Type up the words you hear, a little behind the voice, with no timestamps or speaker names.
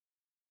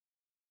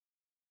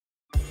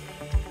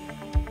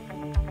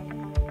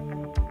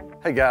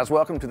Hey guys,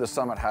 welcome to the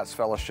Summit Heights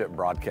Fellowship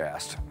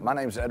broadcast. My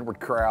name is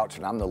Edward Crouch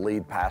and I'm the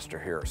lead pastor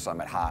here at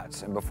Summit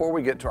Heights. And before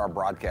we get to our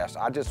broadcast,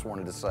 I just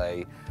wanted to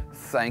say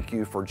thank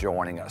you for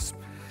joining us.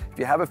 If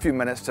you have a few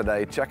minutes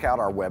today, check out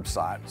our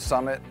website,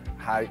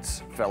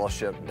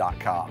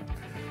 summitheightsfellowship.com,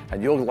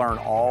 and you'll learn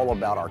all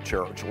about our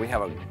church. We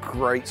have a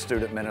great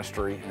student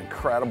ministry, an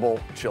incredible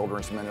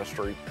children's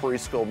ministry,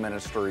 preschool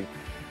ministry,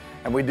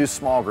 and we do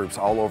small groups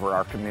all over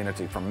our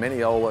community, from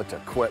Mineola to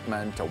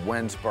Quitman to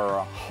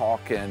Winsboro,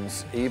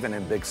 Hawkins, even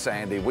in Big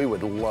Sandy. We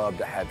would love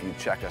to have you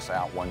check us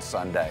out one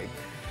Sunday.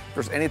 If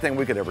there's anything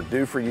we could ever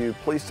do for you,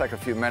 please take a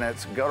few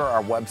minutes, go to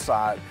our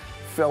website,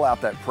 fill out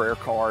that prayer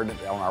card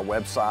on our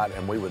website,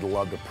 and we would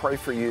love to pray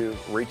for you,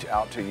 reach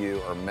out to you,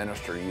 or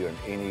minister to you in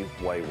any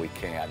way we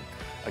can.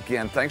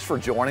 Again, thanks for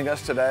joining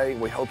us today.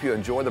 We hope you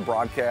enjoy the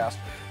broadcast.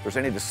 If there's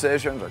any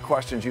decisions or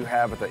questions you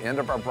have at the end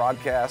of our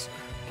broadcast,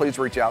 please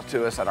reach out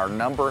to us at our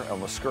number on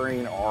the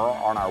screen or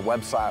on our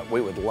website. We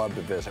would love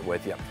to visit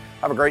with you.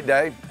 Have a great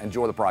day.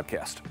 Enjoy the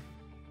broadcast.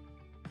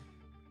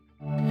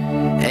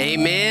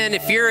 Amen.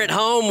 If you're at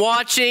home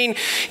watching,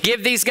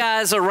 give these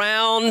guys a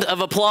round of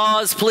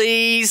applause,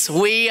 please.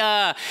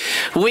 The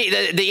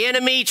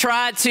enemy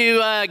tried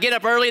to get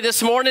up early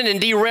this morning and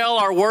derail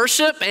our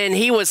worship, and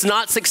he was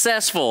not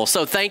successful.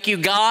 So thank you,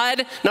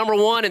 God, number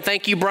one, and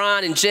thank you,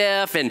 Brian and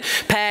Jeff and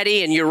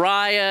Patty and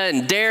Uriah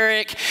and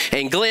Derek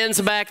and Glenn's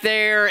back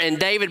there and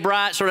David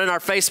Bright's running our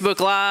Facebook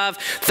Live.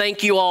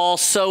 Thank you all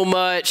so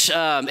much.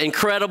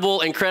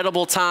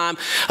 Incredible time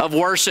of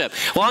worship.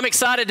 Well, I'm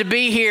excited to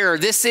be here.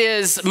 This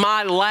is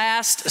my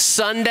last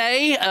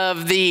Sunday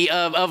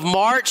of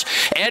March.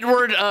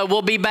 Edward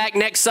will be back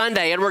next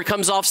Sunday. Edward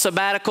comes off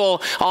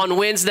sabbatical on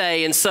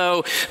Wednesday, and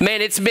so,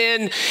 man, it's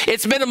been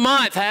a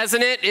month,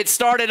 hasn't it? It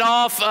started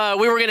off.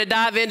 We were going to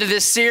dive into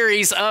this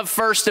series of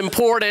First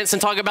Importance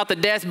and talk about the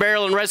death,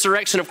 burial, and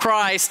resurrection of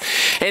Christ,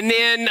 and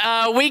then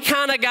we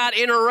kind of got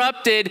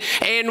interrupted,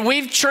 and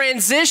we've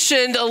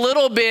transitioned a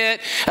little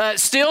bit.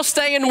 Still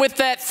staying with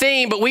that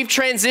theme, but we've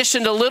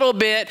transitioned a little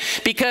bit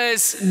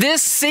because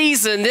this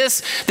season,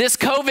 this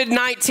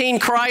COVID-19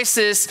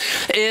 crisis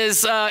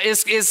is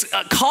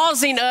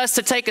causing us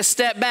to take a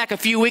step back. A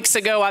few weeks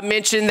ago, I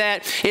mentioned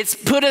that it's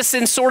put us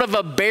in sort of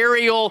a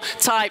burial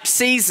type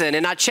season,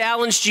 and I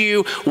challenged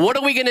you, what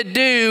are we going to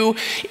do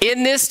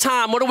in this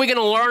time? What are we going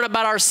to learn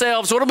about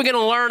ourselves? What are we going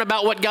to learn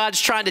about what God's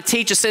trying to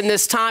teach us in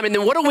this time? And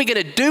then what are we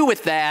going to do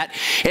with that?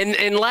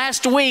 And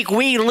last week,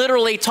 we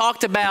literally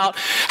talked about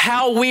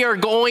how we are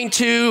going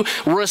to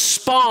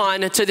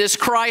respond to this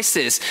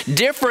crisis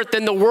different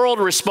than the world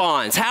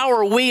responds. How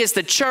are we as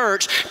the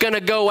church going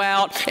to go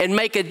out and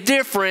make a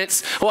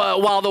difference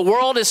while the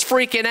world is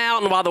freaking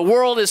out and while the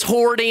world is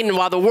hoarding and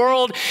while the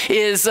world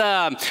is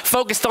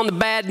focused on the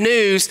bad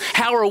news?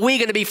 How are we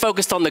going to be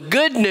focused on the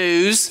good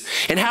news,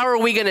 and how are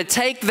we going to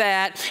take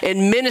that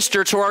and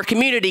minister to our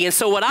community? And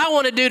so what I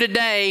want to do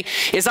today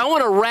is I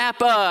want to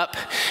wrap up,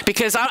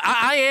 because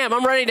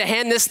I'm ready to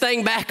hand this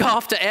thing back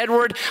off to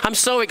Edward. I'm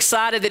so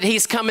excited that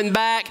he's coming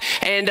back,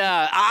 and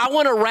I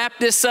want to wrap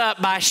this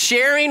up by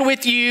sharing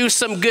with you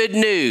some good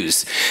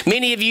news.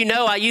 Many of you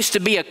know I used to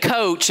be a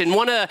coach, and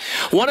one of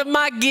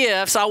my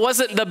gifts, I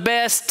wasn't the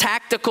best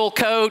tactical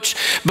coach,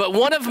 but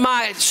one of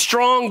my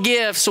strong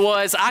gifts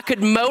was I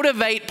could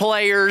motivate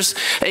players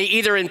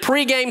either in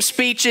pregame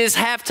speeches,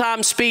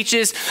 halftime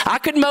speeches. I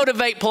could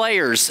motivate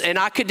players, and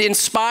I could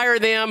inspire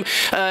them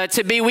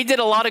we did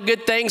a lot of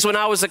good things when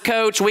I was a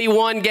coach. We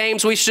won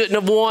games we shouldn't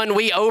have won.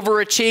 We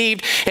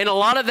overachieved, and a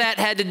lot of that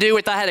had to do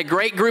with I had a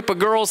great group of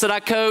girls that I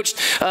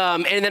coached,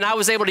 and then I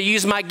was able to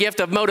use my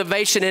gift of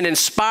motivation and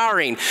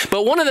inspiring.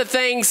 But one of the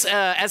things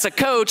as a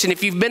coach, and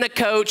if you've been a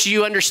coach,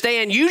 you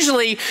understand,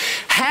 usually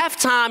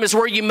halftime is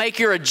where you make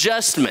your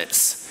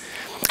adjustments.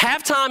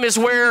 Halftime is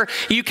where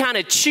you kind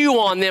of chew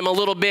on them a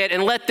little bit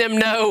and let them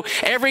know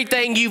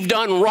everything you've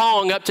done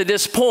wrong up to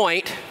this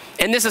point,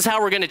 and this is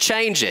how we're going to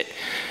change it.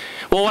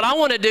 Well, what I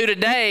want to do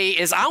today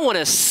is I want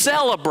to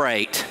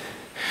celebrate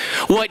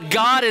what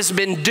God has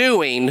been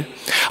doing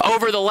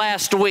over the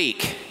last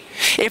week.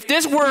 If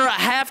this were a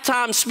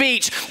halftime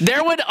speech,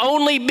 there would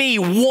only be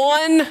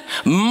one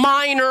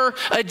minor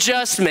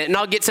adjustment, and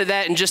I'll get to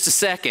that in just a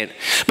second.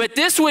 But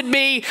this would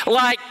be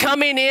like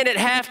coming in at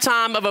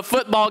halftime of a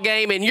football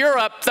game and you're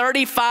up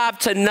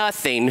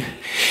 35-0,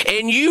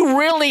 and you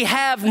really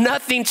have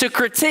nothing to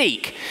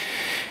critique.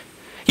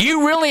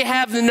 You really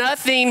have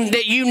nothing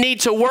that you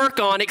need to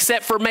work on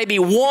except for maybe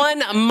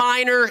one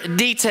minor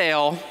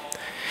detail.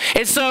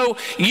 And so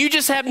you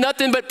just have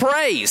nothing but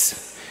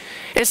praise.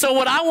 And so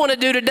what I want to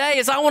do today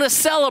is I want to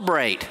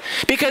celebrate,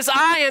 because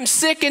I am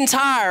sick and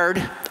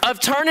tired of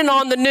turning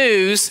on the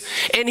news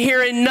and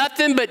hearing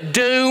nothing but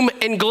doom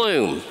and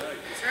gloom.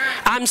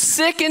 I'm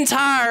sick and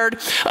tired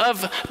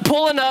of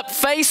pulling up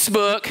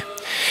Facebook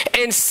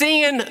and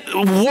seeing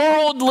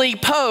worldly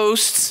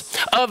posts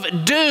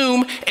of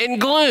doom and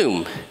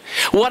gloom.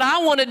 What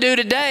I want to do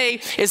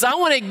today is I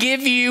want to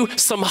give you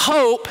some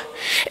hope,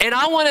 and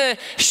I want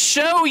to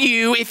show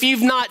you, if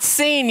you've not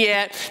seen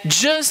yet,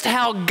 just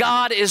how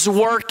God is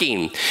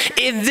working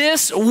in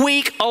this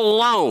week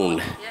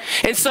alone.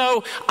 And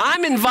so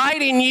I'm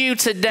inviting you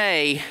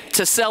today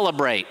to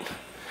celebrate.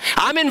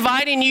 I'm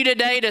inviting you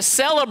today to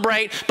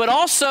celebrate, but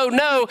also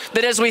know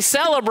that as we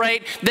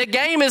celebrate, the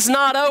game is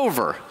not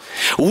over.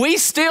 We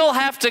still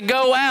have to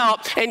go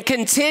out and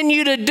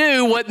continue to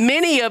do what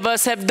many of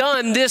us have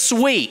done this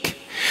week.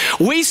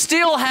 We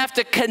still have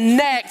to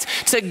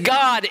connect to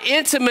God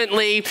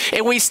intimately,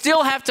 and we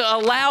still have to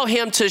allow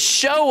Him to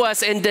show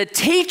us and to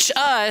teach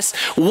us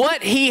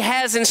what He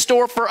has in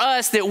store for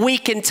us that we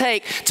can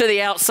take to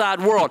the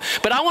outside world.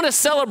 But I want to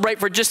celebrate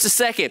for just a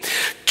second.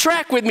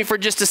 Track with me for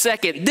just a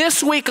second.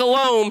 This week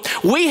alone,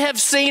 we have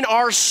seen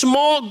our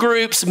small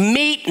groups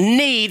meet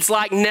needs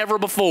like never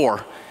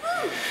before.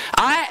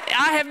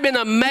 I have been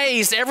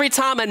amazed every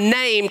time a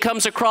name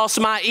comes across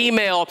my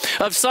email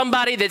of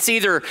somebody that's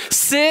either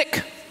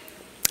sick,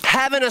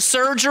 having a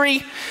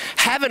surgery,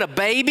 having a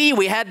baby.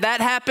 We had that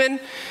happen.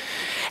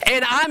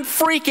 And I'm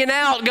freaking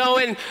out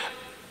going,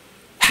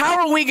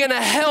 how are we going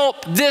to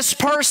help this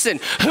person?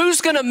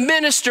 Who's going to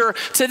minister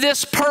to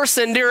this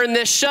person during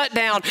this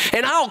shutdown?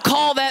 And I'll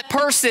call that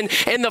person,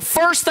 and the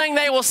first thing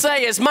they will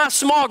say is, my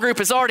small group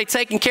has already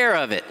taken care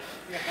of it.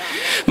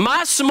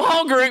 My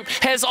small group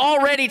has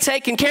already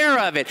taken care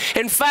of it.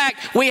 In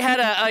fact, we had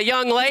a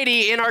young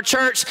lady in our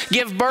church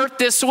give birth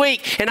this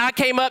week, and I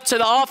came up to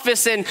the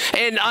office, and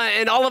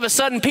all of a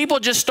sudden people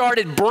just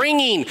started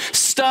bringing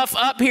stuff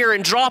up here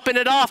and dropping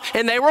it off,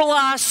 and they were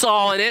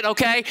Lysoling it,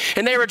 okay,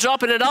 and they were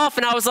dropping it off,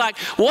 and I was like,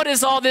 what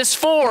is all this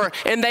for?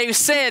 And they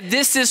said,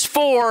 this is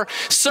for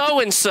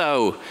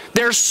so-and-so.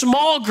 Their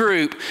small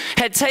group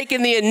had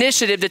taken the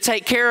initiative to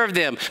take care of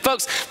them.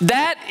 Folks,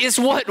 that is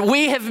what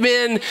we have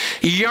been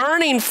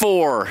yearning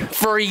for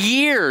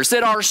years,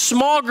 that our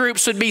small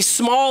groups would be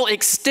small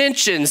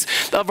extensions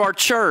of our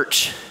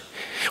church.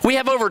 We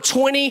have over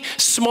 20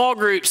 small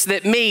groups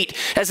that meet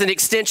as an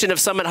extension of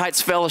Summit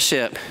Heights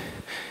Fellowship.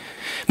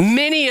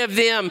 Many of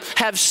them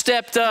have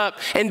stepped up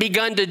and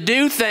begun to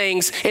do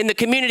things in the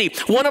community.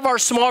 One of our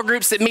small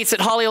groups that meets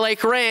at Holly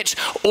Lake Ranch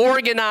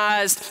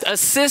organized a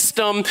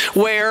system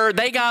where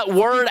they got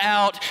word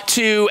out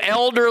to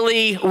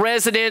elderly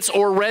residents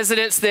or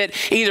residents that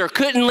either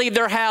couldn't leave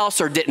their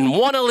house or didn't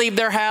want to leave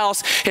their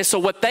house. And so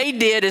what they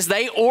did is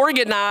they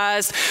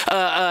organized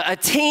a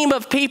team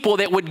of people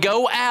that would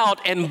go out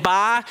and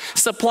buy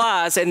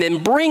supplies and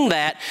then bring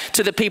that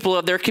to the people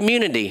of their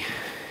community.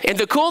 And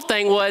the cool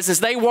thing was is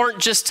they weren't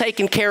just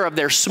taking care of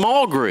their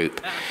small group.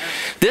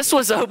 This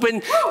was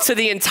open to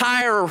the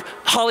entire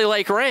Holly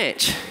Lake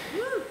Ranch.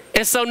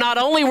 And so not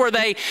only were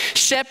they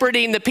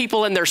shepherding the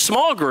people in their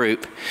small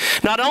group,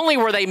 not only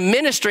were they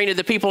ministering to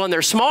the people in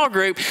their small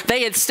group,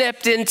 they had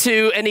stepped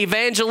into an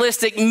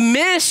evangelistic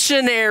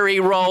missionary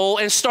role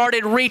and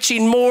started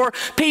reaching more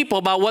people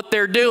by what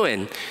they're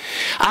doing.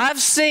 I've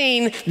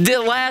seen the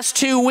last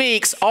 2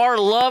 weeks our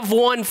Love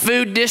One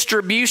food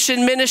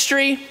distribution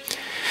ministry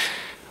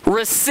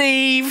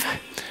receive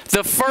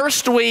the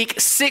first week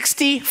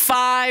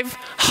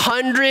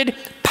 6,500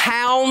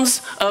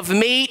 pounds of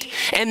meat,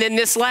 and then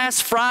this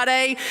last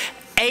Friday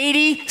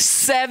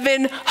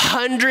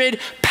 8,700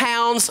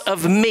 pounds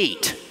of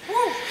meat.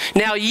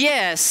 Now,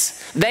 yes,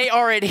 they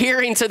are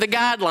adhering to the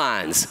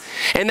guidelines,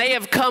 and they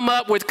have come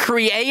up with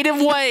creative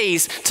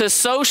ways to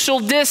social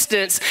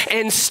distance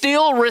and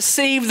still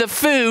receive the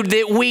food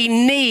that we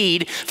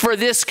need for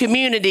this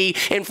community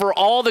and for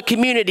all the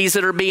communities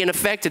that are being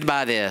affected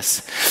by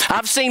this.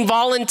 I've seen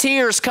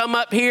volunteers come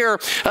up here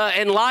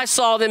and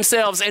Lysol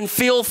themselves and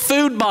fill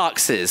food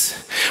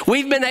boxes.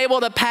 We've been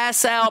able to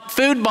pass out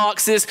food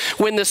boxes.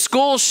 When the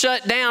school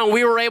shut down,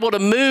 we were able to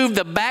move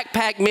the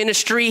backpack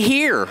ministry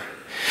here,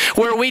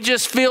 where we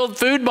just filled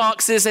food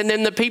boxes, and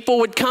then the people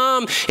would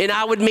come and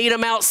I would meet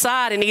them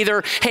outside and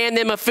either hand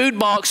them a food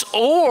box,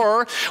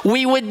 or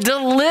we would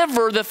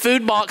deliver the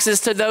food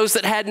boxes to those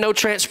that had no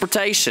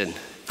transportation.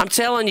 I'm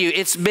telling you,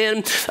 it's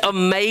been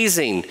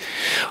amazing.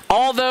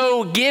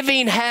 Although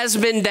giving has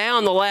been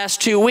down the last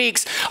 2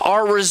 weeks,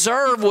 our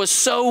reserve was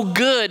so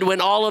good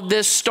when all of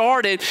this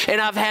started,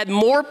 and I've had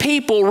more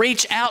people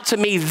reach out to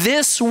me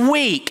this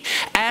week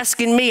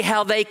asking me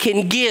how they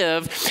can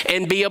give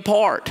and be a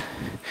part.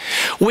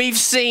 We've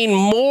seen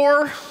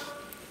more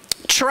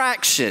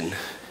traction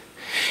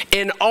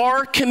in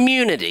our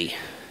community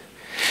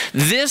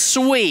this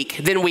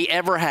week than we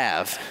ever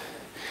have.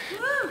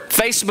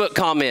 Facebook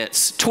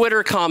comments,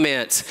 Twitter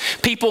comments,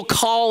 people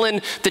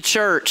calling the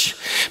church,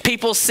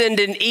 people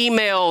sending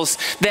emails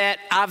that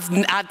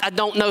I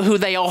don't know who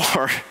they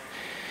are,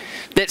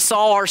 that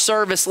saw our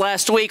service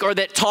last week or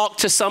that talked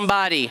to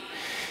somebody.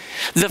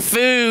 The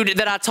food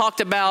that I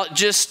talked about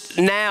just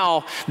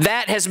now,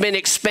 that has been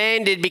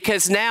expanded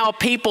because now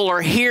people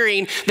are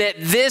hearing that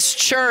this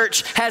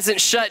church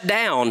hasn't shut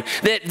down,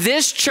 that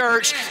this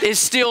church is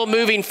still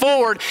moving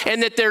forward,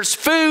 and that there's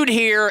food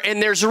here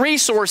and there's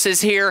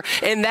resources here,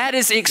 and that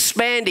is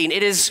expanding.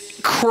 It is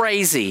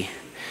crazy.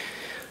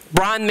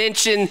 Brian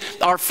mentioned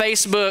our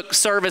Facebook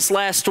service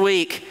last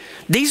week.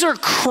 These are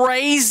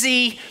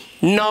crazy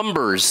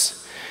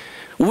numbers.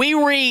 We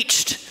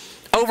reached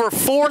over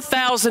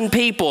 4,000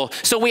 people.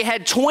 So we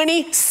had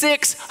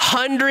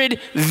 2,600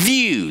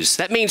 views.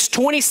 That means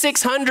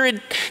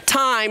 2,600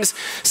 times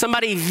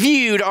somebody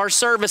viewed our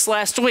service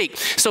last week.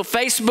 So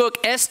Facebook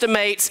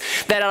estimates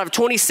that out of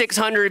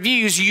 2,600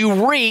 views,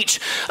 you reach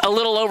a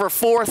little over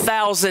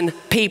 4,000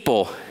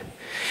 people.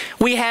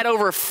 We had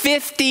over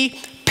 50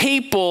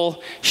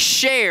 people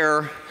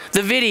share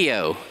the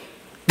video.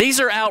 These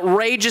are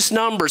outrageous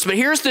numbers, but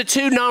here's the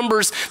two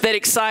numbers that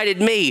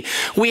excited me.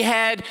 We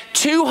had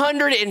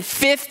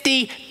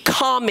 250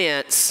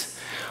 comments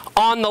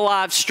on the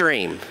live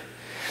stream.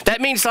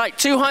 That means like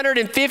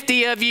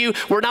 250 of you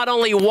were not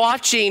only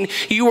watching,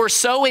 you were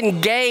so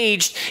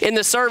engaged in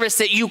the service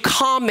that you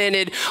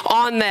commented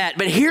on that.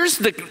 But here's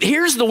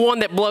the one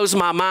that blows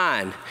my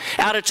mind.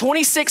 Out of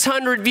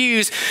 2,600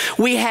 views,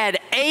 we had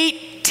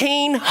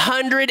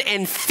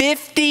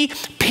 1,850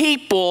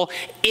 people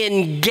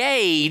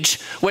engage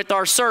with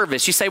our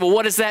service. You say, well,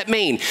 what does that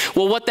mean?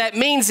 Well, what that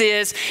means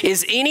is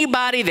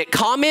anybody that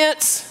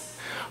comments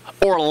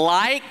or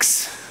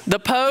likes the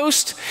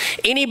post,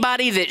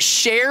 anybody that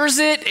shares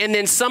it, and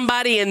then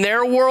somebody in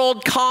their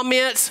world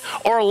comments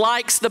or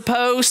likes the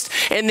post,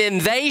 and then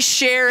they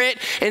share it,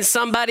 and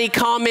somebody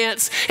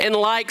comments and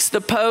likes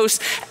the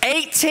post.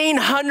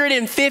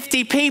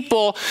 1,850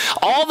 people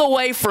all the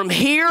way from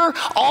here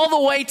all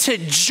the way to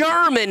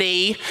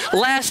Germany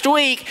last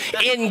week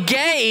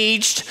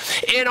engaged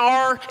in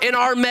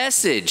our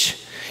message.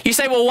 You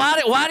say, well,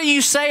 why do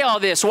you say all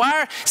this?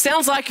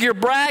 Sounds like you're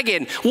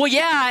bragging. Well,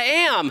 yeah, I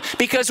am.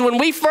 Because when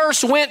we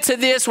first went to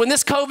this, when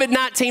this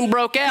COVID-19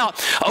 broke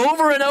out,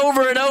 over and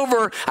over and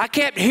over, I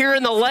kept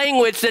hearing the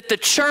language that the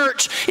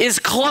church is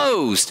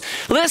closed.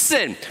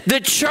 Listen, the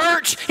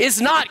church is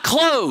not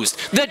closed.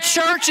 The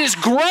church is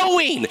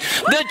growing.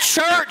 The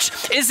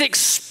church is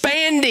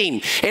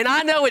expanding. And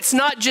I know it's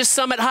not just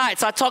Summit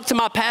Heights. I talk to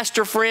my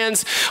pastor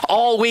friends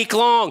all week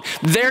long.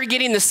 They're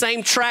getting the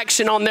same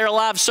traction on their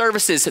live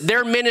services.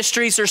 Their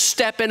ministries are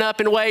stepping up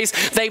in ways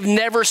they've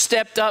never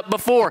stepped up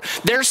before.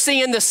 They're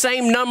seeing the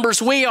same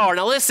numbers we are.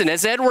 Now listen,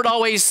 as Edward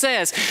always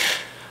says,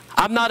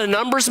 I'm not a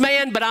numbers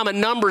man, but I'm a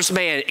numbers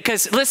man.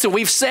 Because listen,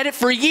 we've said it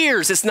for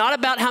years. It's not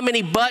about how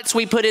many butts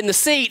we put in the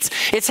seats.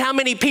 It's how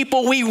many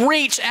people we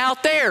reach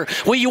out there.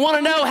 Well, you want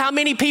to know how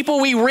many people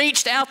we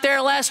reached out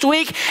there last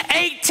week?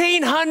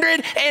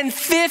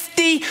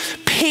 1,850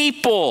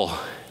 people.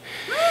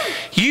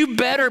 You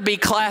better be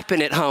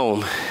clapping at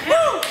home.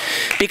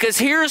 Because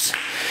here's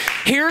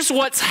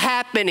what's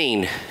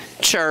happening,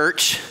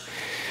 church.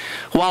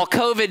 While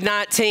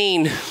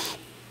COVID-19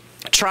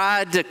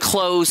 tried to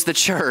close the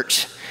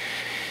church,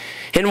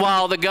 and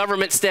while the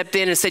government stepped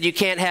in and said you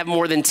can't have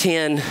more than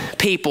 10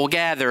 people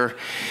gather,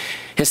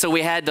 and so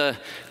we had to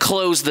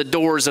close the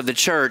doors of the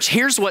church,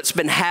 here's what's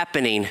been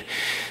happening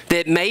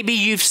that maybe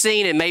you've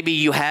seen and maybe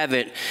you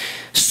haven't.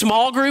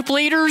 Small group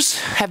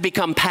leaders have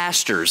become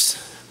pastors.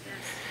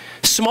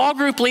 Small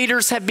group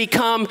leaders have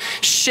become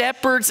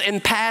shepherds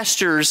and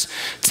pastors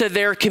to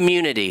their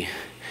community.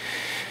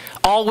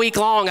 All week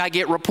long, I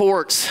get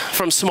reports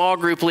from small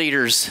group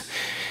leaders,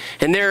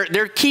 and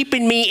they're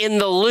keeping me in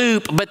the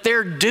loop, but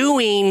they're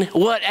doing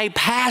what a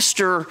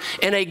pastor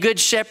and a good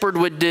shepherd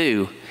would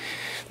do.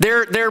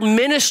 They're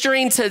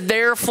ministering to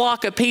their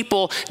flock of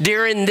people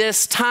during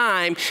this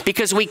time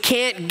because we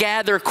can't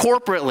gather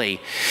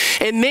corporately.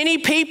 And many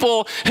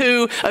people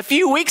who a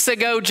few weeks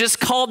ago just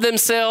called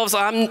themselves,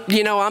 I'm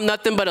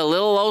nothing but a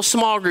little old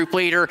small group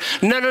leader.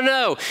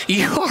 No.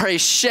 You are a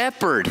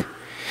shepherd.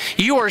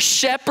 You are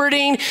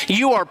shepherding,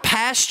 you are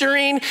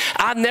pastoring.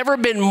 I've never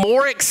been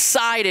more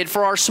excited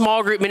for our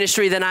small group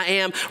ministry than I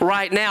am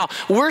right now.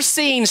 We're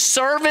seeing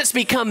servants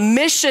become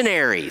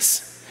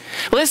missionaries.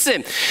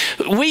 Listen,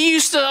 we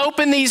used to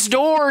open these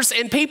doors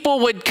and people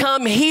would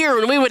come here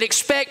and we would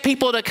expect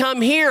people to come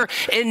here,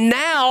 and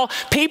now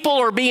people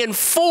are being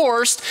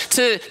forced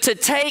to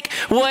take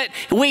what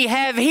we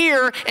have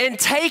here and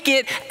take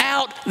it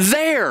out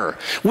there.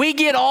 We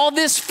get all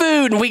this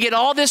food and we get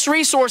all this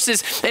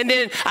resources, and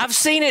then I've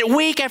seen it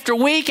week after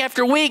week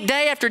after week,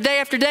 day after day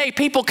after day,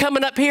 people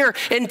coming up here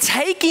and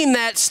taking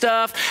that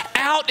stuff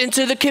out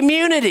into the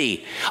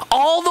community,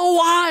 all the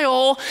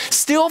while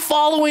still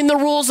following the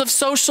rules of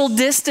social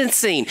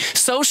distancing.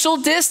 Social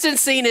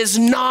distancing is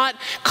not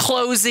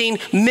closing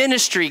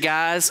ministry,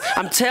 guys.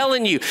 I'm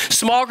telling you,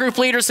 small group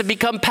leaders have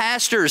become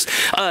pastors.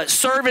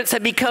 Servants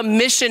have become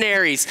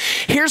missionaries.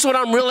 Here's what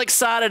I'm real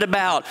excited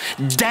about.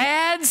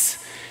 Dads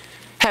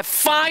have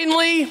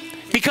finally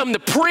become the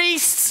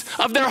priests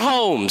of their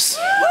homes.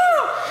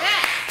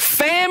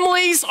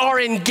 Families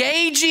are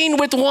engaging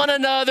with one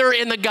another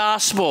in the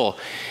gospel.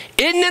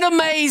 Isn't it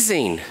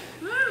amazing?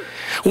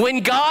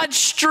 When God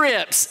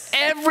strips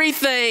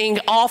everything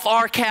off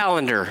our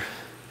calendar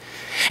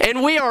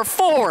and we are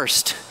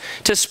forced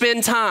to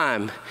spend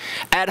time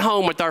at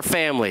home with our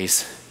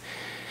families,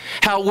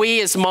 how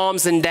we as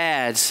moms and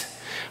dads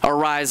are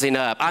rising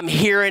up. I'm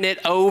hearing it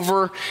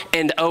over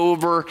and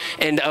over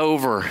and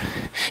over.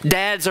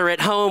 Dads are at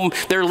home.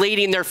 They're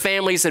leading their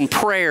families in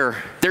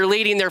prayer. They're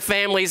leading their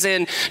families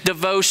in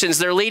devotions.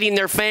 They're leading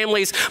their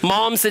families.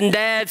 Moms and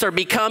dads are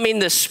becoming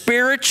the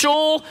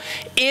spiritual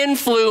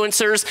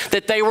influencers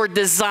that they were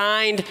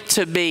designed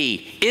to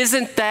be.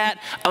 Isn't that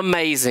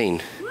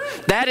amazing?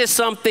 That is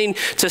something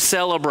to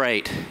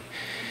celebrate.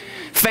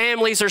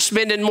 Families are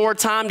spending more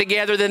time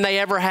together than they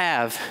ever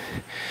have.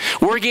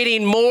 We're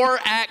getting more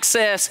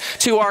access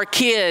to our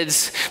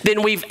kids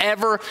than we've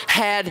ever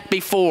had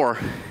before.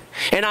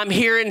 And I'm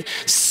hearing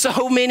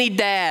so many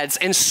dads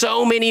and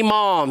so many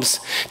moms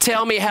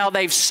tell me how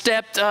they've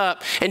stepped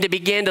up and to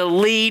begin to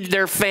lead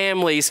their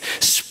families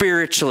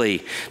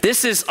spiritually.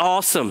 This is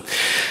awesome.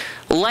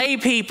 Lay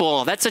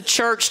people, that's a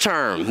church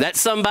term.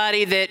 That's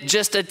somebody that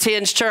just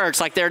attends church,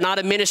 like they're not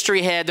a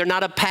ministry head, they're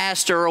not a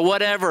pastor or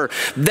whatever.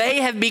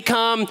 They have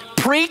become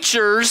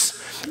preachers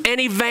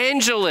and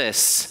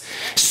evangelists.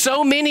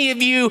 So many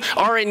of you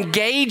are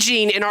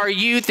engaging in our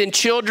youth and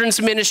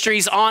children's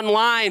ministries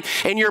online,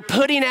 and you're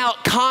putting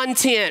out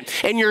content,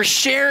 and you're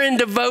sharing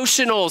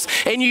devotionals,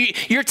 and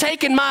you're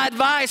taking my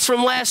advice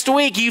from last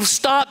week. You've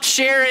stopped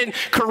sharing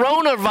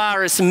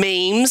coronavirus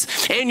memes,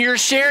 and you're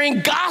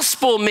sharing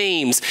gospel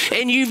memes,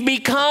 and you've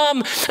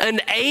become an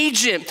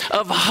agent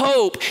of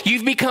hope.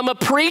 You've become a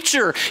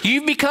preacher.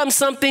 You've become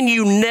something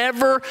you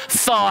never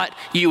thought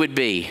you would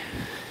be.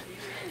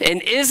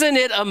 And isn't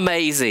it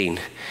amazing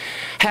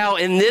how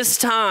in this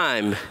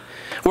time,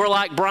 where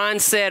like Brian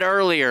said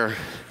earlier,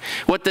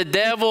 what the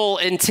devil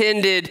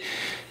intended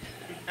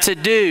to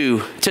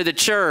do to the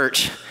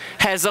church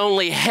has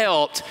only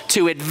helped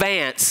to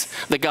advance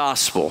the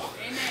gospel.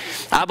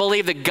 I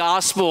believe the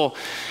gospel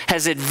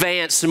has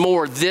advanced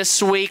more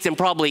this week than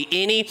probably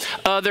any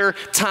other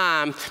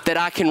time that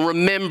I can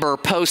remember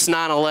post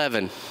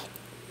 9/11.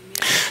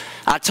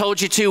 I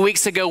told you 2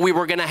 weeks ago we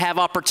were going to have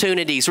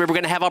opportunities. We were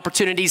going to have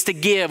opportunities to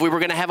give. We were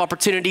going to have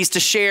opportunities to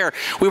share.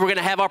 We were going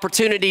to have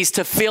opportunities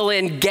to fill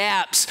in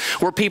gaps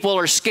where people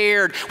are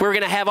scared. We were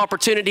going to have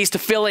opportunities to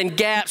fill in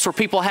gaps where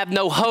people have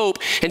no hope.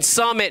 And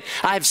Summit,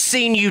 I've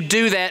seen you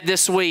do that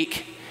this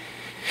week.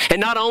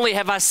 And not only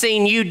have I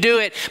seen you do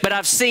it, but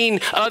I've seen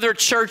other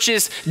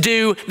churches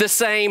do the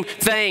same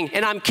thing.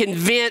 And I'm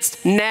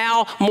convinced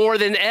now more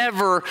than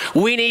ever,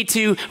 we need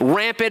to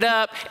ramp it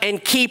up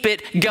and keep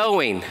it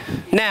going.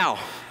 Now,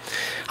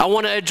 I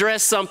want to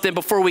address something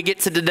before we get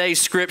to today's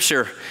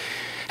scripture.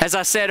 As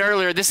I said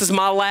earlier, this is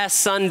my last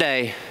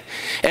Sunday.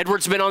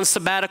 Edward's been on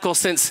sabbatical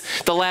since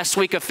the last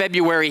week of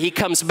February. He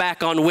comes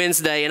back on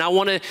Wednesday. And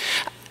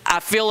I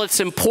feel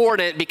it's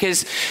important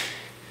because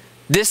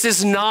this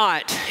is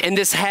not, and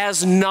this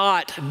has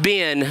not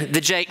been the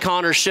Jake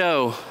Connors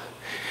Show.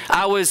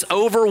 I was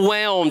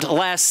overwhelmed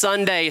last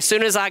Sunday. As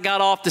soon as I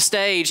got off the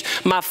stage,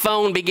 my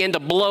phone began to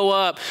blow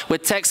up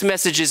with text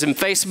messages and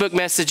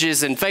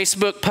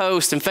Facebook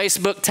posts and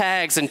Facebook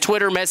tags and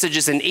Twitter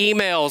messages and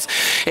emails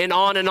and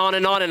on and on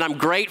and on. And I'm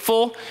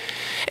grateful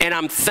and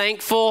I'm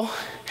thankful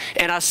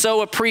and I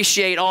so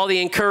appreciate all the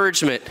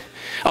encouragement.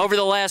 Over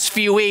the last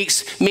few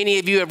weeks, many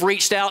of you have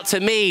reached out to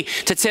me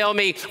to tell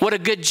me what a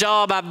good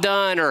job I've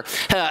done or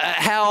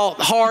how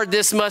hard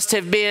this must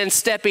have been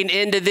stepping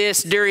into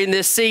this during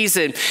this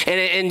season.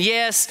 And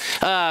yes,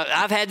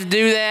 I've had to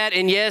do that.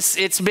 And yes,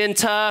 it's been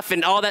tough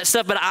and all that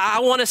stuff. But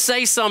I want to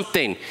say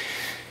something.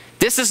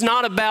 This is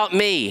not about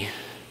me.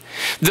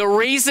 The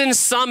reason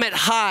Summit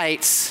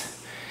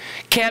Heights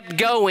kept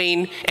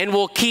going and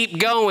will keep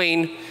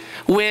going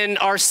when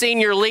our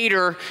senior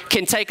leader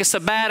can take a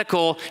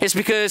sabbatical is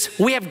because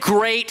we have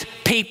great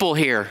people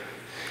here.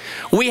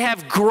 We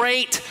have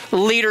great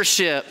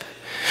leadership.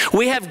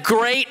 We have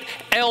great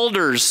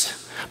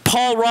elders.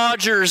 Paul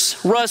Rogers,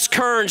 Russ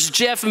Kearns,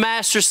 Jeff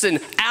Masterson,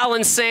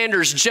 Alan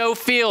Sanders, Joe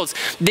Fields.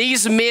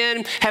 These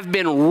men have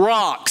been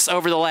rocks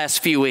over the last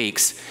few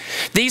weeks.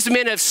 These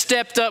men have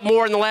stepped up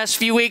more in the last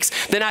few weeks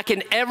than I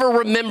can ever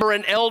remember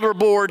an elder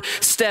board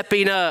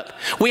stepping up.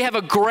 We have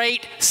a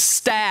great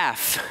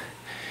staff.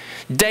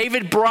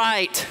 David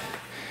Bright,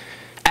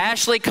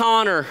 Ashley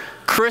Connor,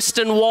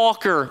 Kristen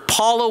Walker,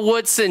 Paula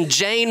Woodson,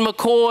 Jane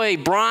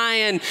McCoy,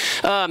 Brian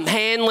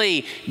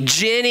Hanley,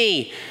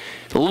 Jenny,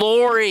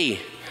 Lori.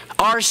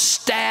 Our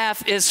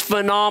staff is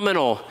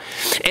phenomenal.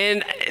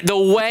 And the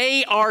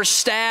way our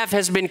staff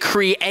has been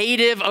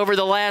creative over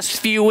the last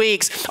few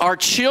weeks, our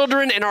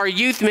children and our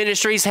youth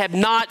ministries have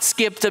not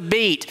skipped a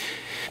beat.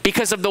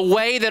 Because of the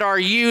way that our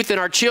youth and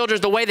our children,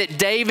 the way that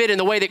David and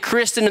the way that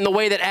Kristen and the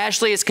way that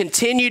Ashley has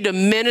continued to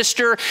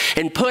minister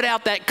and put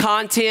out that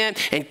content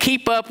and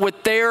keep up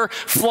with their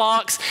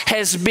flocks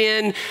has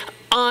been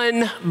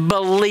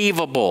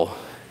unbelievable.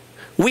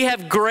 We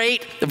have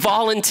great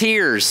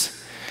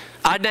volunteers.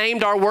 I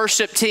named our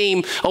worship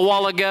team a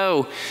while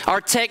ago.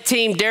 Our tech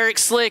team, Derek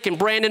Slick and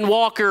Brandon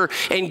Walker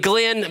and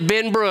Glenn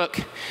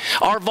Benbrook.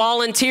 Our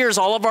volunteers,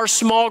 all of our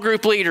small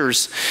group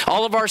leaders,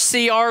 all of our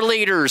CR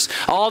leaders,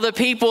 all the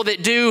people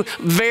that do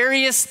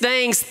various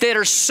things that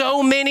are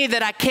so many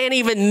that I can't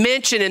even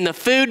mention in the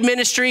food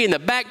ministry, in the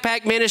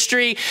backpack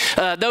ministry,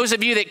 those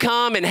of you that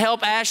come and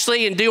help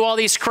Ashley and do all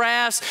these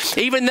crafts.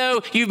 Even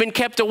though you've been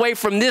kept away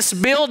from this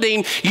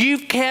building,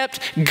 you've kept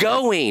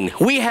going.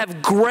 We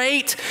have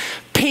great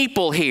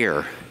people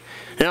here.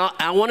 Now,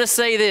 I want to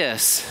say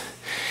this,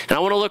 and I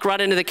want to look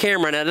right into the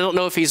camera, and I don't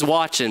know if he's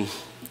watching.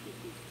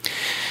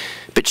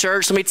 But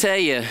church, let me tell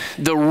you,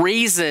 the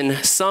reason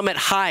Summit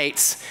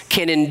Heights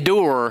can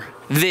endure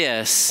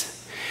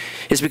this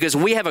is because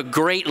we have a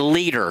great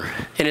leader,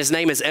 and his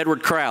name is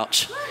Edward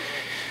Crouch.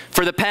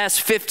 For the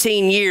past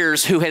 15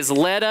 years, who has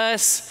led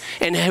us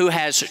and who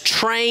has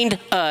trained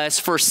us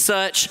for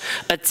such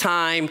a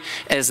time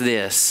as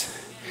this.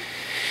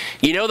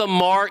 You know the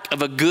mark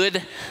of a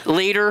good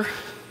leader?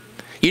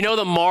 You know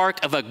the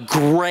mark of a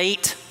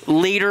great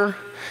leader?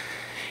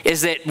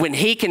 Is that when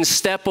he can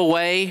step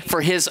away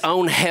for his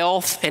own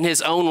health and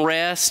his own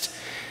rest,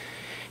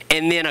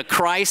 and then a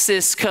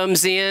crisis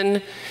comes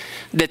in,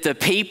 that the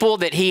people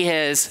that he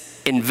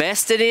has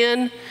invested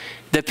in,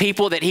 the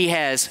people that he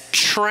has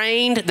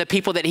trained, the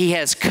people that he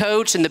has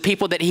coached, and the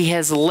people that he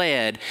has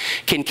led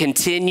can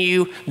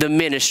continue the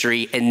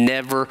ministry and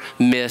never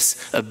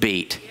miss a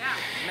beat. Yeah.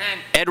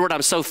 Edward,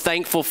 I'm so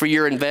thankful for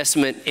your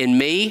investment in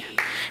me,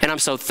 and I'm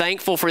so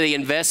thankful for the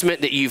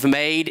investment that you've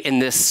made in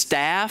this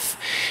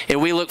staff,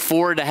 and we look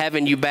forward to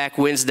having you back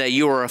Wednesday.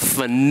 You are a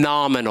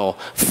phenomenal,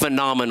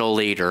 phenomenal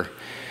leader.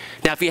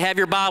 Now, if you have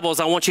your Bibles,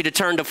 I want you to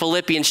turn to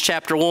Philippians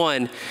chapter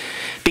 1,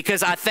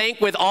 because I think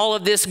with all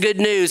of this good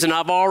news, and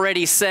I've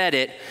already said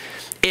it,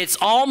 it's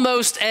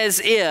almost as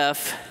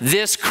if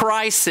this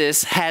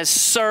crisis has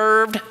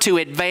served to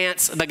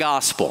advance the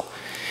gospel.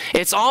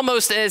 It's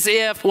almost as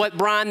if what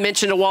Brian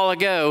mentioned a while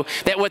ago,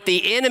 that what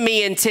the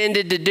enemy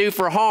intended to do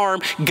for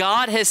harm,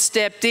 God has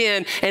stepped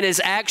in and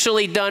has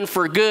actually done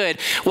for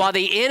good. While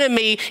the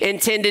enemy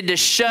intended to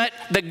shut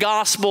the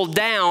gospel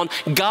down,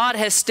 God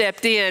has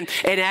stepped in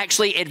and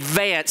actually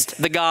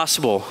advanced the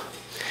gospel.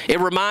 It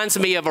reminds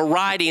me of a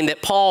writing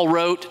that Paul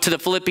wrote to the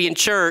Philippian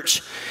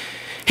church.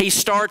 He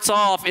starts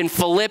off in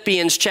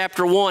Philippians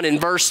chapter 1 in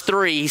verse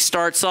 3. He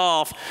starts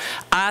off,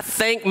 I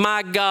thank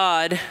my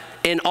God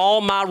in all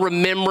my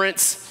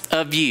remembrance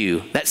of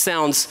you. That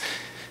sounds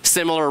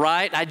similar,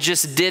 right? I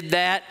just did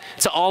that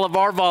to all of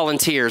our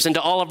volunteers and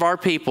to all of our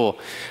people.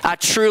 I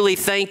truly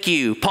thank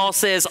you. Paul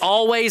says,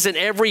 always in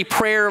every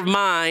prayer of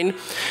mine,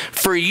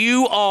 for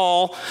you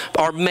all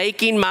are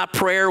making my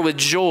prayer with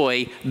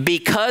joy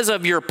because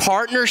of your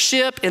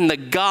partnership in the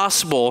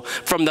gospel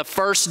from the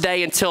first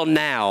day until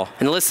now.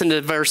 And listen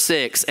to verse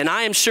 6. And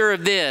I am sure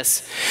of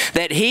this,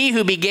 that he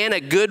who began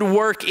a good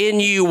work in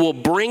you will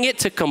bring it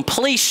to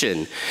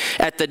completion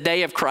at the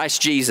day of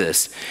Christ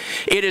Jesus.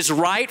 It is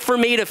right for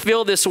me to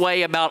feel this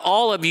way about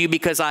all of you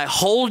because I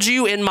hold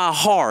you in my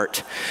heart.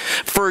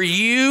 For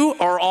you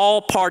are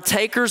all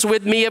partakers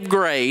with me of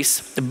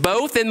grace,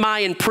 both in my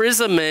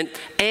imprisonment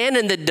and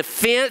in the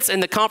defense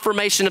and the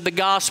confirmation of the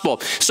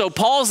gospel. So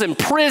Paul's in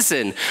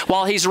prison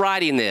while he's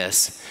writing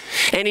this.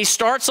 And he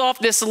starts off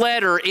this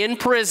letter in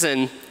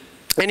prison,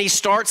 and he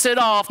starts it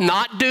off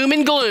not doom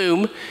and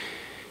gloom.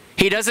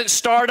 He doesn't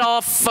start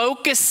off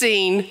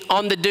focusing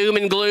on the doom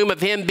and gloom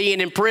of him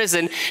being in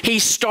prison. He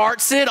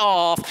starts it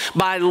off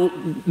by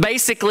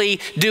basically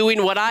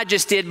doing what I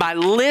just did, by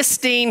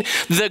listing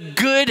the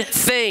good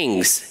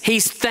things.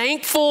 He's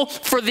thankful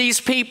for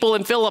these people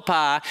in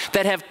Philippi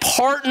that have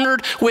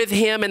partnered with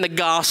him in the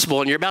gospel.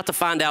 And you're about to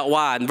find out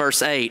why in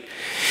verse 8.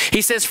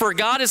 He says, for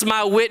God is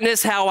my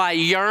witness how I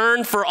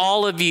yearn for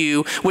all of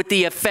you with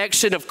the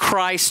affection of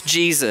Christ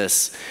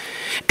Jesus.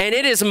 And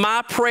it is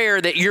my prayer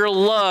that your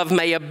love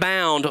may abound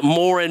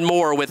more and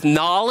more with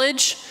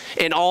knowledge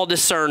and all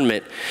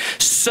discernment,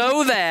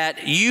 so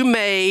that you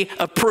may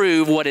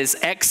approve what is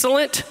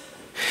excellent,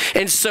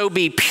 and so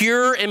be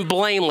pure and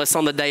blameless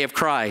on the day of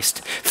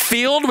Christ,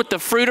 filled with the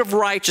fruit of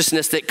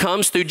righteousness that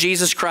comes through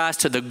Jesus Christ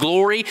to the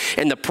glory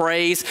and the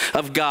praise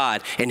of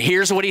God. And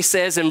here's what he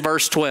says in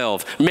verse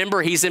 12.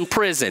 Remember, he's in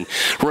prison.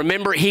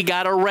 Remember, he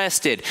got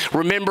arrested.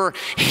 Remember,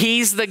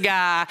 he's the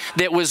guy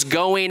that was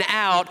going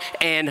out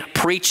and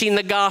preaching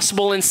the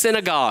gospel in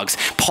synagogues.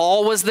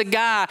 Paul was the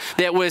guy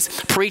that was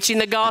preaching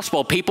the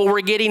gospel. People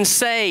were getting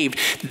saved.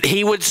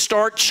 He would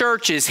start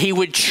churches. He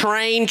would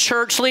train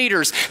church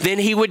leaders. Then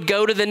he would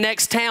go to the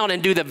next town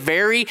and do the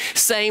very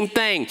same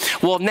thing.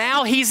 Well,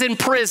 now he's in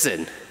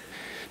prison.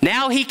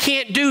 Now he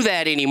can't do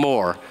that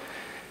anymore.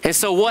 And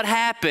so what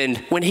happened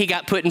when he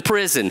got put in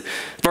prison?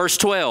 Verse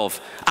 12,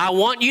 I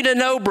want you to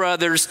know,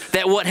 brothers,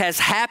 that what has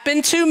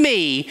happened to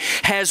me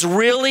has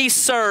really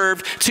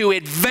served to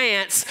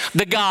advance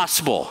the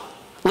gospel.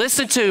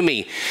 Listen to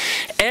me.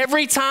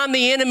 Every time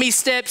the enemy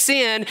steps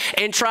in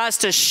and tries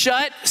to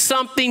shut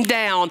something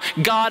down,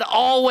 God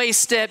always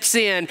steps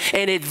in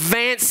and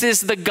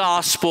advances the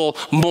gospel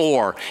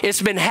more.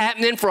 It's been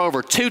happening for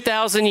over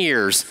 2,000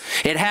 years.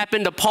 It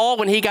happened to Paul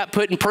when he got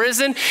put in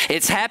prison.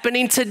 It's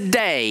happening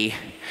today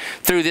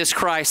through this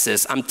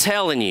crisis. I'm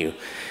telling you.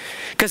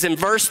 Because in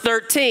verse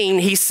 13,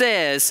 he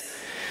says,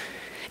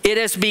 it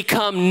has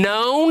become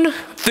known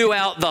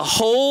throughout the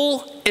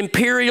whole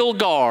imperial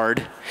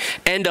guard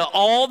and to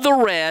all the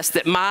rest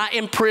that my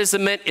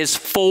imprisonment is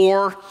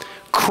for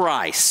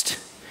Christ.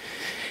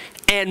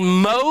 And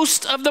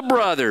most of the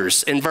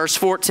brothers, in verse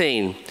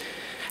 14,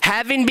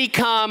 having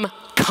become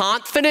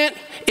confident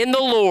in the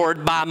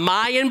Lord by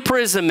my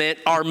imprisonment,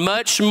 are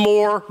much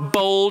more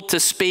bold to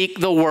speak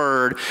the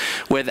word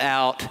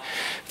without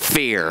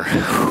fear.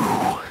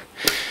 Whew.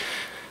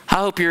 I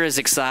hope you're as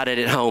excited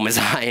at home as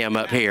I am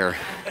up here.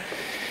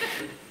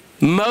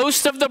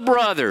 Most of the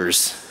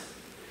brothers,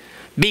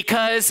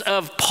 because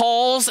of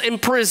Paul's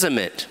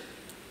imprisonment,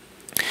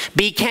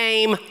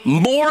 became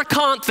more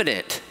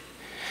confident,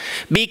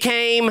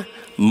 became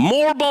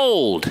more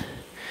bold,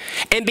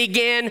 and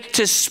began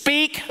to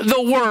speak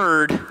the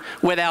word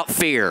without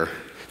fear.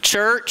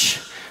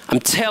 Church, I'm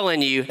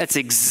telling you, that's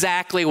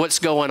exactly what's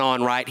going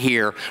on right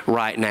here,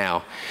 right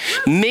now.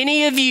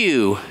 Many of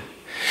you,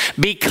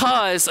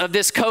 because of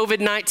this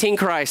COVID-19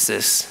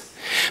 crisis,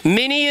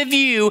 many of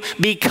you,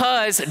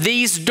 because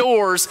these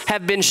doors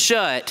have been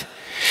shut,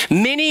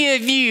 many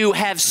of you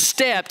have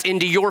stepped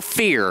into your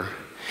fear.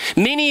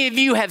 Many of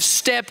you have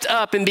stepped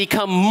up and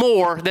become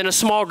more than a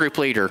small group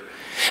leader.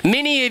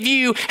 Many of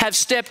you have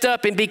stepped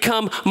up and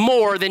become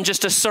more than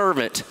just a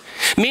servant.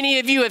 Many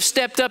of you have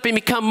stepped up and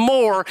become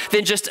more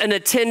than just an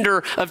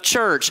attender of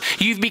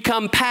church. You've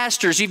become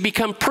pastors, you've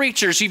become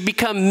preachers, you've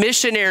become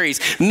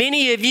missionaries.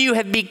 Many of you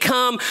have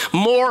become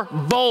more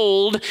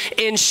bold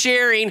in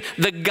sharing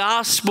the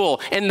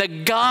gospel, and the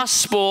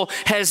gospel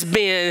has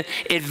been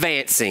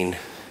advancing.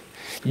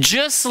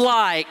 Just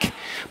like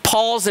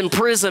Paul's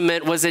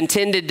imprisonment was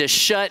intended to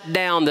shut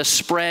down the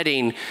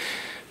spreading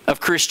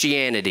of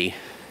Christianity,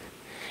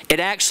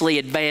 it actually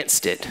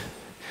advanced it.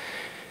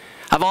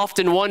 I've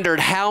often wondered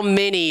how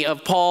many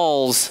of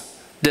Paul's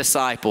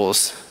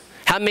disciples,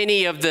 how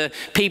many of the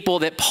people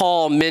that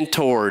Paul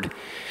mentored,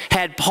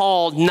 had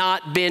Paul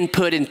not been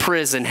put in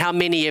prison, how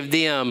many of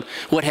them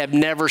would have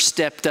never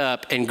stepped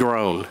up and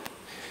grown?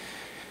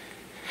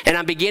 And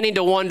I'm beginning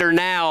to wonder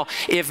now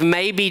if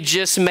maybe,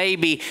 just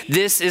maybe,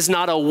 this is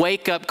not a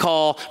wake-up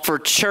call for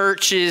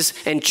churches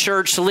and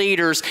church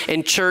leaders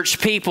and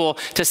church people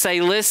to say,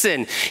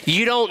 listen,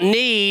 you don't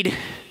need,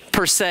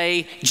 per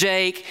se,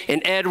 Jake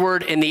and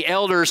Edward and the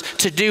elders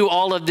to do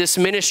all of this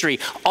ministry.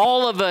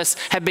 All of us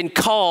have been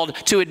called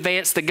to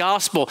advance the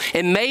gospel.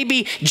 And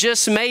maybe,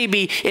 just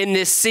maybe, in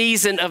this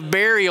season of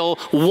burial,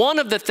 one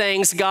of the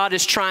things God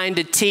is trying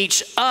to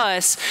teach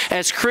us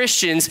as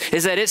Christians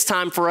is that it's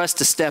time for us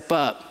to step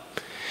up.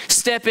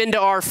 Step into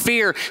our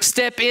fear.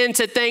 Step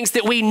into things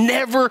that we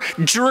never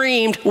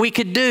dreamed we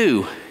could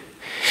do.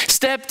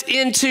 Stepped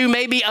into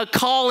maybe a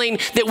calling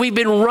that we've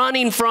been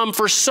running from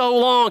for so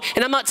long.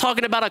 And I'm not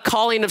talking about a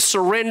calling of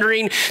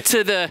surrendering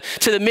to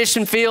the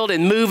mission field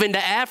and moving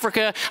to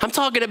Africa. I'm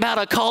talking about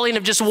a calling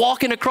of just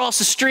walking across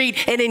the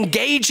street and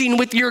engaging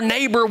with your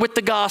neighbor with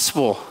the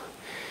gospel.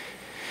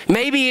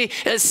 Maybe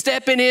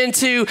stepping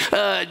into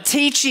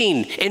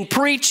teaching and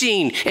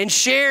preaching and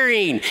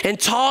sharing and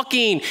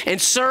talking and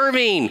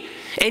serving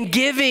and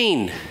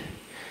giving.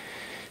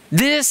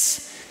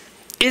 This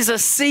is a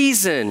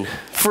season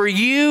for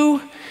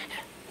you,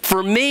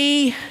 for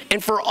me,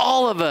 and for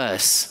all of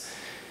us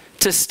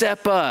to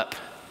step up.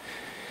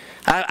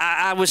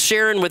 I was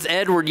sharing with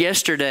Edward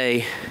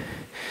yesterday.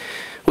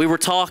 We were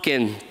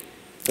talking.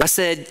 I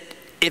said,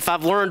 if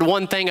I've learned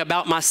one thing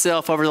about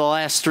myself over the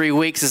last 3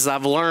 weeks, is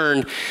I've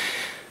learned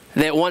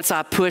that once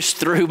I push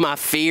through my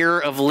fear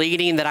of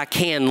leading, that I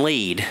can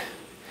lead.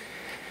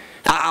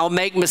 I'll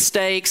make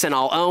mistakes and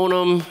I'll own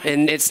them,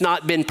 and it's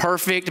not been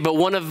perfect, but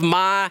one of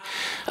my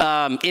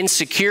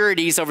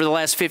insecurities over the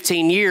last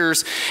 15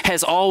 years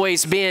has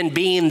always been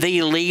being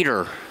the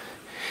leader.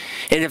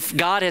 And if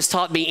God has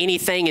taught me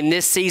anything in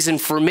this season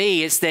for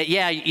me, it's that,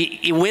 yeah,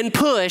 when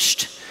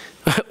pushed,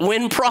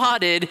 when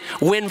prodded,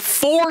 when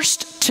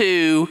forced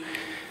to,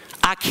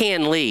 I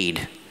can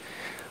lead.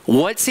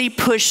 What's he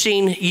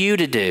pushing you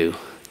to do?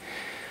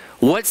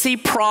 What's he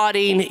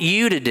prodding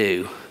you to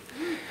do?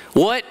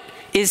 What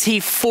is he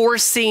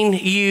forcing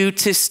you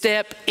to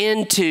step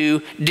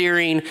into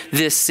during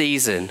this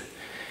season?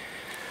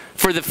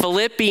 For the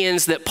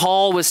Philippians that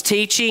Paul was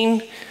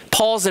teaching,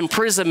 Paul's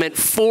imprisonment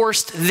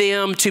forced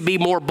them to be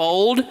more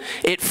bold.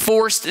 It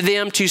forced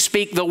them to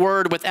speak the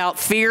word without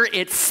fear.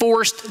 It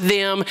forced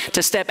them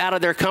to step out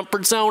of their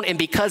comfort zone. And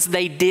because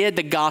they did,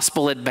 the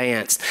gospel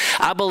advanced.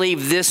 I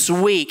believe this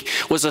week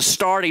was a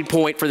starting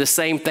point for the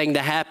same thing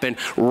to happen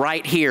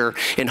right here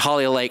in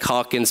Hollylake,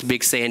 Hawkins,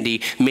 Big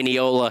Sandy,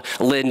 Mineola,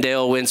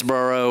 Lindale,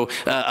 Winsboro,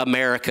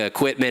 America,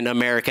 Quitman,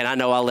 America. And I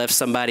know I left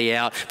somebody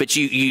out, but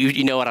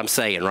you know what I'm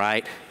saying,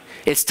 right?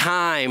 It's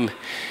time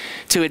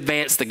to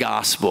advance the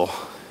gospel.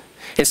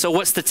 And so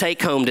what's the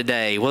take home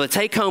today? Well, the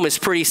take home is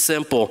pretty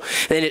simple,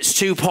 and it's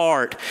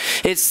two-part.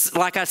 It's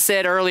like I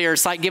said earlier,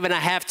 it's like giving a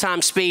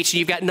halftime speech and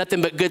you've got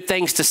nothing but good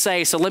things to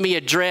say. So let me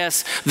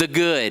address the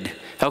good,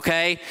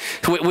 okay?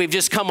 We've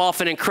just come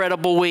off an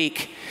incredible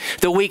week.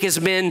 The week has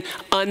been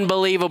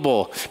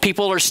unbelievable.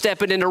 People are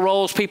stepping into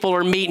roles. People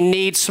are meeting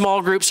needs.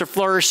 Small groups are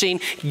flourishing.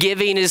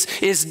 Giving is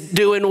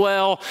doing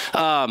well.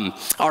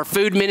 Our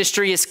food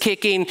ministry is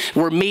kicking.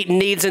 We're meeting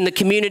needs in the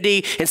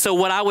community. And so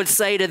what I would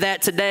say to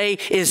that today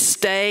is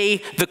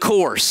stay the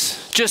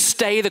course. Just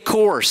stay the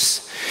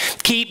course.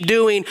 Keep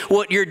doing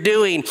what you're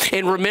doing.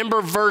 And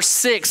remember verse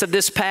 6 of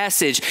this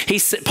passage.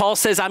 Paul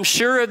says, I'm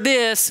sure of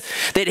this,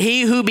 that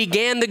he who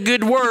began the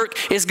good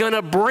work is going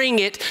to bring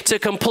it to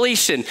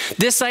completion.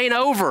 This ain't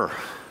over.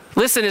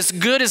 Listen, as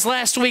good as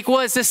last week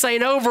was, this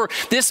ain't over.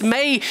 This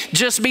may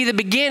just be the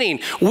beginning.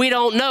 We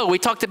don't know. We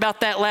talked about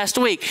that last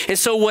week. And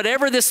so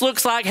whatever this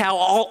looks like,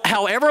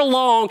 however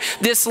long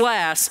this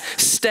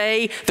lasts,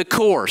 stay the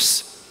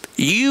course.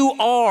 You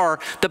are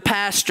the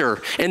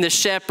pastor and the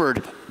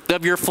shepherd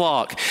of your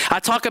flock. I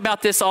talk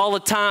about this all the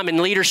time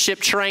in leadership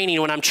training.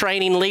 When I'm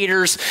training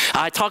leaders,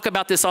 I talk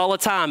about this all the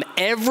time.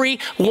 Every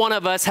one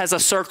of us has a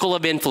circle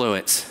of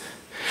influence.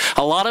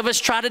 A lot of us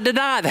try to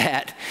deny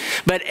that,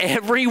 but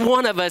every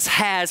one of us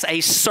has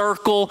a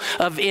circle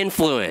of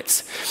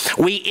influence.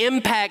 We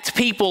impact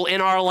people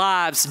in our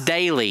lives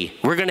daily.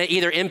 We're going to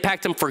either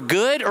impact them for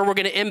good or we're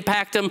going to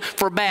impact them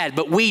for bad,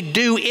 but we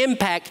do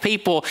impact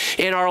people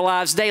in our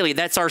lives daily.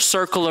 That's our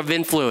circle of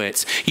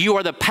influence. You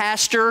are the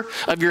pastor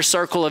of your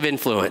circle of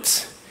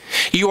influence.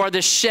 You are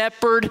the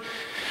shepherd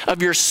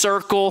of your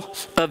circle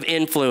of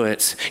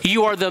influence.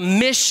 You are the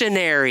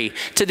missionary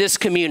to this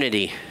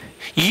community.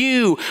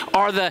 You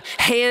are the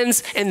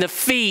hands and the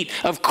feet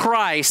of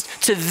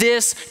Christ to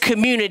this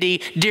community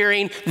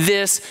during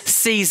this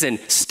season.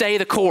 Stay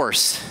the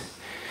course.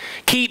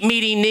 Keep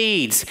meeting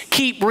needs.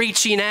 Keep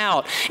reaching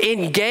out.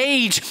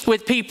 Engage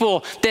with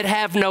people that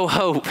have no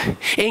hope.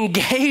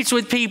 Engage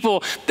with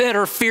people that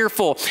are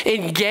fearful.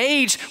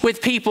 Engage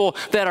with people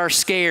that are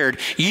scared.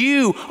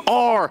 You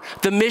are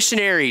the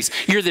missionaries.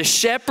 You're the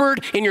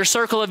shepherd in your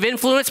circle of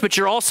influence, but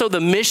you're also the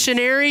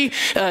missionary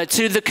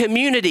to the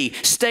community.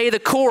 Stay the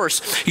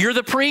course. You're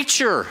the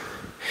preacher.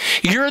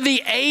 You're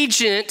the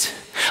agent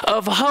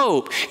of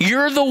hope.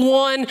 You're the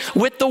one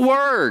with the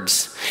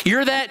words.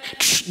 You're that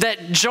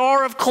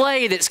jar of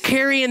clay that's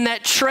carrying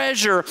that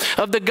treasure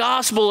of the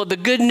gospel, of the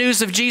good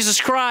news of Jesus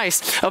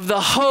Christ, of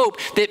the hope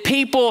that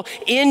people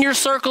in your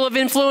circle of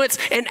influence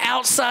and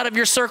outside of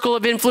your circle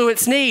of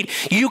influence need.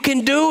 You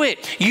can do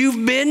it.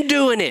 You've been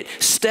doing it.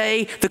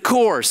 Stay the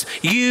course.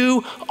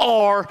 You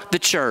are the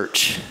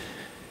church.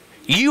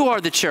 You are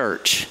the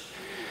church.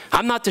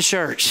 I'm not the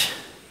church.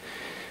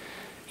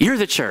 You're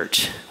the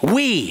church.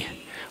 We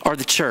are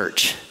the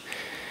church.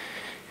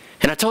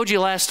 And I told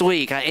you last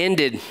week, I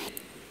ended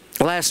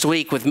last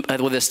week with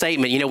a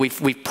statement. You know,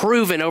 we've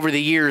proven over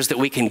the years that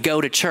we can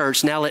go to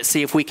church. Now let's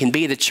see if we can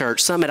be the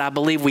church. Summit, I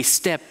believe we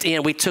stepped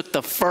in. We took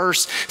the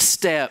first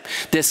step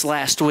this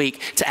last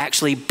week to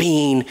actually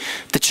being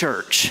the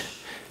church.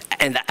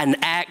 And an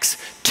Acts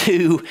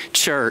 2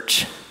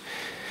 church.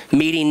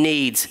 Meeting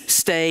needs,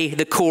 stay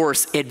the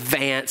course,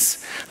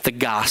 advance the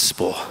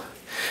gospel.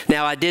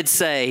 Now, I did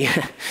say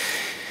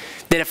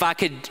that if I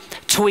could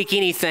tweak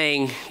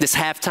anything, this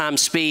halftime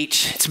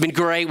speech, it's been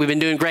great, we've been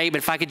doing great, but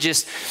if I could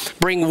just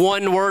bring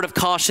one word of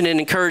caution and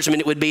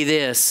encouragement, it would be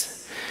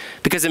this.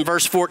 Because in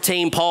verse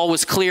 14, Paul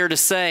was clear to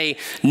say,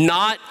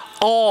 not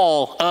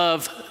all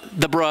of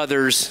the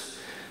brothers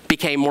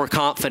became more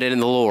confident in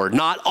the Lord.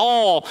 Not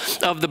all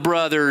of the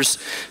brothers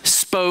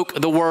spoke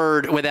the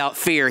word without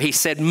fear. He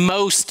said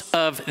most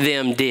of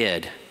them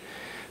did.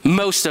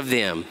 Most of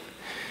them.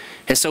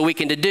 And so we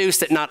can deduce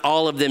that not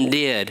all of them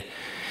did.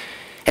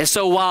 And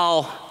so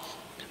while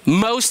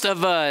most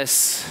of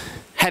us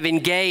have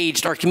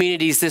engaged our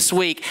communities this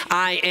week,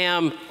 I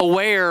am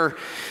aware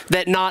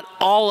that not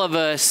all of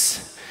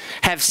us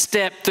have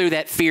stepped through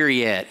that fear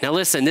yet. Now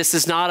listen, this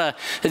is not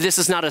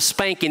a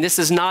spanking. This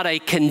is not a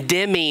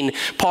condemning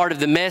part of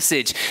the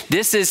message.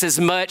 This is as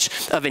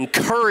much of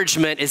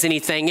encouragement as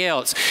anything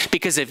else.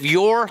 Because if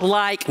you're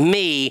like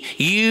me,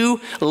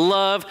 you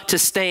love to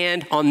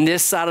stand on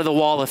this side of the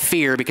wall of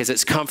fear because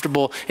it's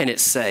comfortable and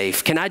it's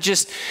safe. Can I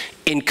just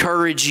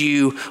encourage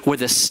you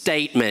with a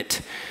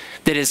statement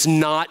that is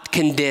not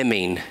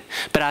condemning,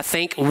 but I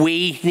think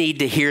we need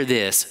to hear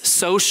this.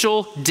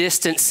 Social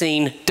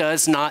distancing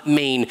does not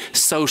mean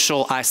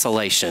social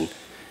isolation.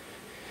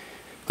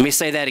 Let me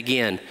say that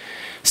again.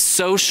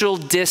 Social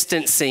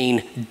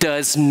distancing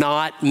does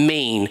not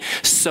mean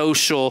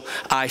social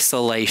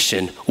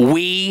isolation.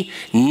 We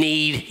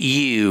need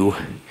you,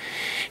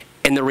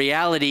 and the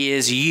reality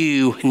is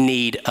you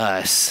need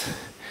us.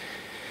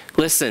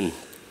 Listen,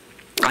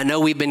 I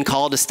know we've been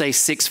called to stay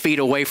 6 feet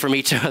away from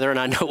each other, and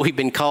I know we've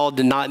been called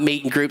to not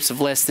meet in groups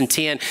of less than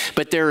 10,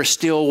 but there are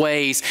still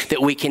ways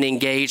that we can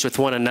engage with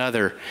one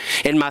another.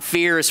 And my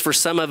fear is for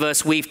some of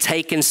us, we've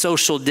taken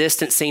social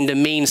distancing to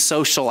mean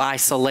social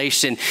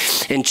isolation.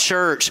 In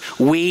church,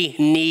 we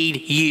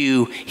need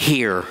you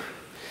here.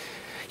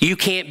 You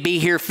can't be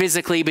here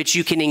physically, but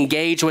you can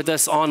engage with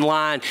us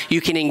online. You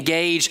can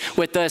engage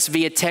with us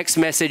via text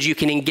message. You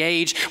can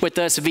engage with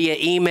us via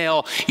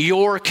email.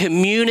 Your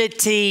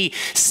community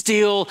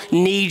still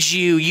needs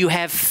you. You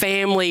have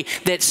family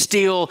that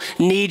still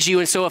needs you.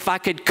 And so if I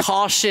could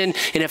caution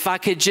and if I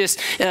could just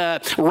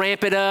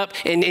ramp it up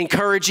and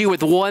encourage you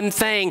with one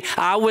thing,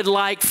 I would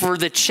like for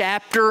the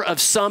chapter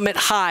of Summit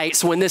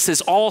Heights, when this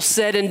is all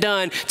said and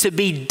done, to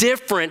be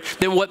different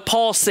than what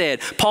Paul said.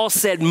 Paul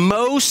said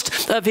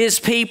most of his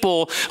people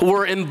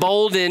were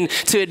emboldened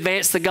to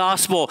advance the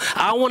gospel.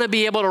 I want to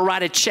be able to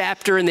write a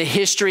chapter in the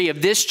history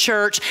of this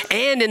church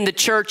and in the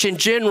church in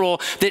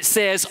general that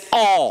says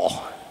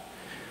all.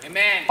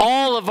 Amen.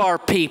 All of our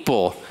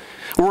people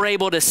were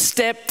able to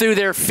step through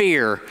their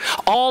fear.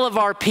 All of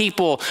our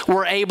people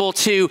were able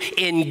to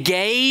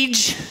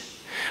engage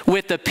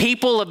with the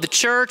people of the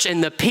church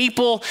and the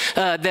people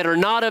that are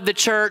not of the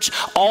church,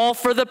 all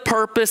for the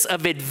purpose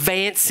of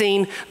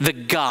advancing the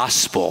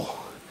gospel.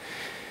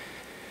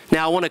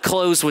 Now, I want to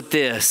close with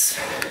this,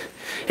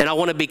 and I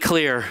want to be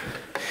clear.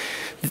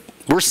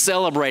 We're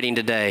celebrating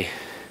today.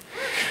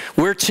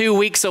 We're 2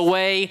 weeks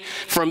away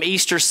from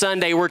Easter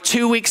Sunday. We're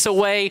 2 weeks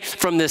away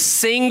from the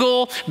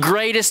single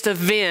greatest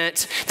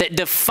event that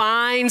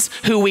defines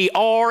who we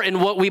are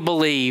and what we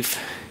believe.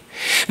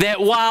 That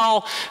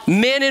while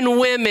men and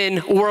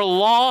women were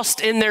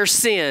lost in their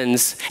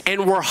sins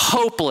and were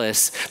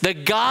hopeless, the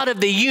God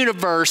of the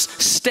universe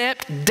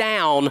stepped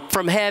down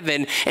from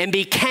heaven and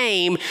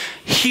became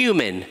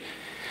human.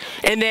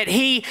 And that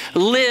he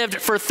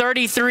lived for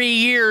 33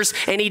 years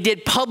and he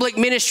did public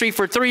ministry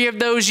for 3 of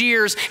those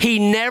years. He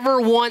never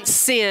once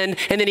sinned.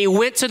 And then he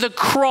went to the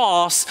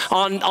cross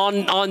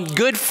on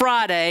Good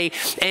Friday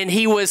and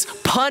he was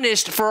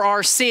punished for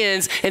our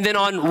sins. And then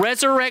on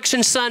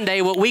Resurrection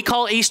Sunday, what we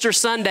call Easter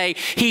Sunday,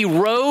 he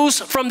rose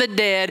from the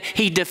dead.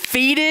 He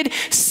defeated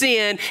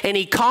sin and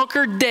he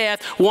conquered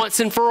death once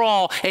and for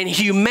all. And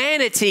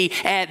humanity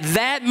at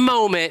that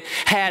moment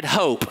had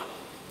hope.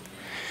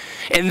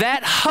 And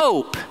that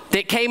hope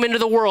that came into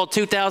the world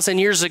 2,000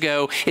 years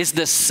ago is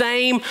the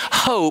same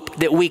hope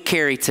that we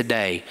carry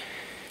today.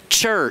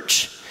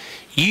 Church,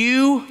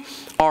 you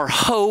are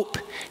hope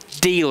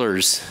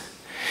dealers,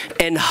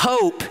 and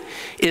hope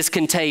is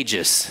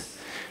contagious.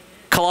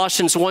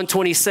 Colossians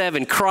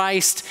 1:27,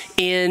 Christ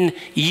in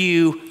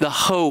you, the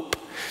hope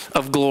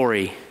of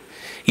glory.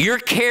 You're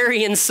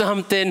carrying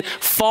something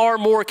far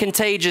more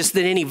contagious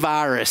than any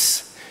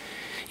virus.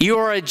 You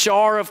are a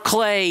jar of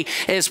clay,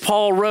 as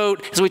Paul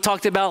wrote, as we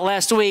talked about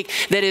last week,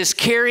 that is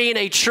carrying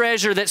a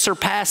treasure that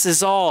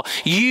surpasses all.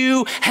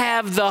 You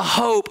have the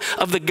hope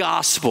of the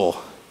gospel.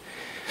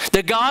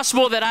 The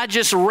gospel that I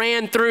just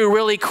ran through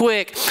really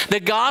quick. The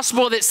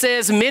gospel that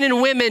says men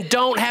and women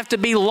don't have to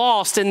be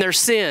lost in their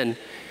sin.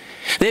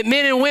 That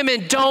men and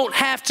women don't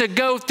have to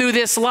go through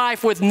this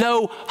life with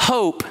no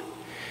hope.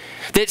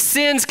 That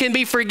sins can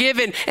be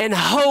forgiven and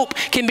hope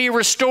can be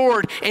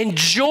restored and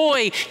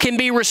joy can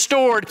be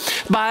restored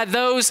by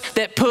those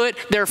that put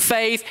their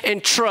faith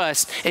and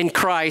trust in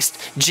Christ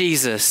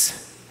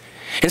Jesus.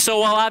 And so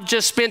while I've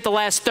just spent the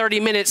last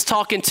 30 minutes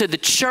talking to the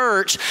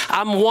church,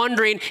 I'm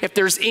wondering if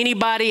there's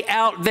anybody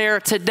out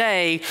there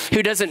today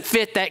who doesn't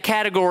fit that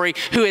category,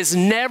 who has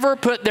never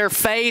put their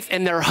faith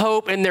and their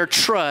hope and their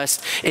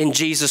trust in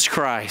Jesus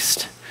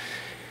Christ.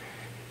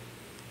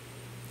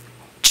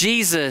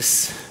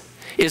 Jesus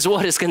is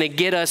what is going to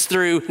get us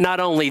through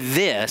not only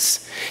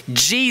this,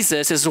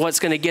 Jesus is what's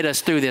going to get us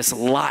through this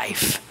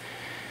life.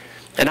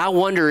 And I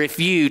wonder if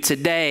you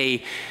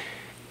today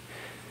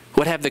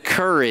would have the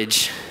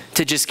courage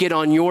to just get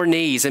on your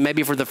knees and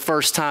maybe for the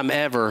first time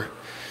ever,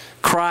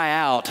 cry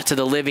out to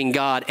the living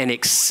God and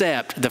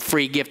accept the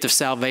free gift of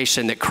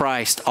salvation that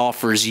Christ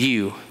offers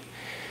you.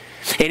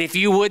 And if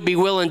you would be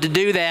willing to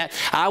do that,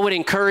 I would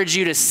encourage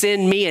you to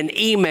send me an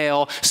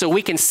email so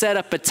we can set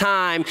up a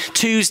time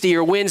Tuesday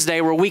or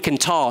Wednesday where we can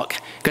talk,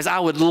 because I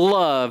would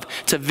love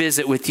to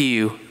visit with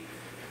you.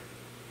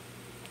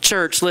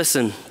 Church,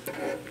 listen,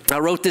 I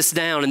wrote this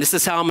down, and this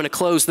is how I'm going to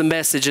close the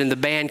message, and the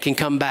band can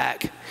come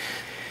back.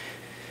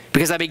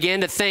 Because I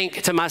began to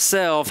think to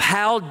myself,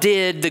 how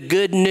did the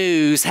good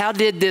news, how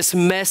did this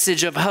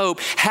message of hope,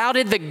 how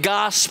did the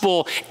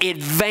gospel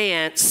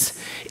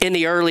advance in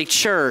the early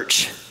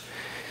church?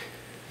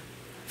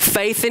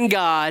 Faith in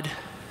God,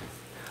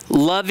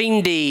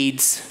 loving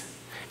deeds,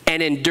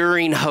 and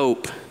enduring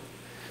hope.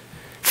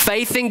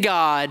 Faith in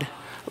God,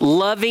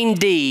 loving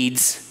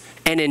deeds,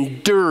 and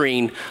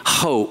enduring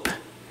hope.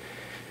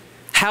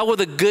 How will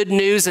the good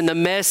news and the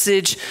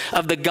message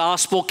of the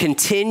gospel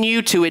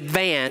continue to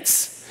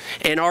advance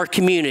in our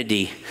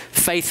community?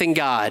 Faith in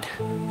God.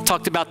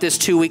 Talked about this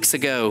 2 weeks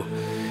ago.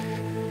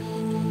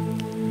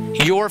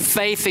 Your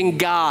faith in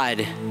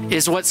God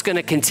is what's going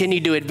to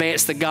continue to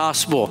advance the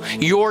gospel.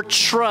 Your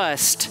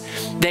trust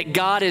that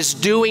God is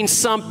doing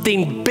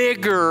something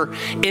bigger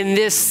in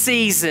this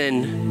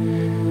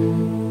season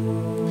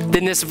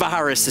than this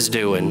virus is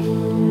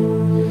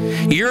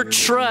doing. Your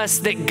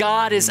trust that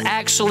God is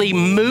actually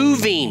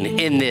moving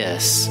in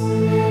this.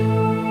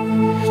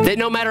 That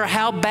no matter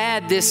how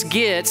bad this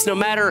gets, no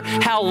matter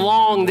how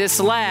long this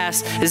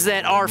lasts, is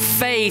that our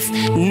faith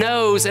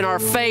knows and our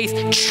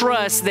faith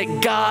trusts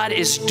that God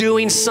is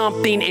doing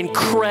something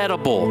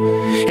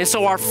incredible. And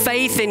so our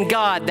faith in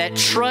God, that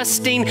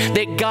trusting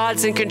that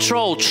God's in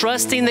control,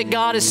 trusting that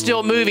God is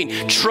still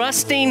moving,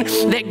 trusting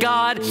that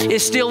God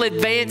is still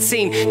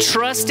advancing,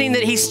 trusting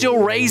that He's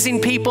still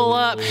raising people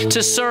up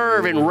to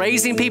serve and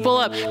raising people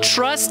up,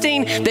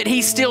 trusting that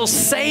He's still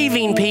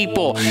saving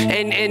people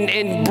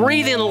and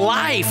breathing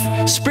life,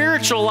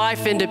 spiritual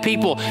life into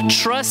people,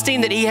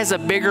 trusting that He has a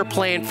bigger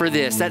plan for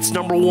this. That's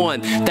number one.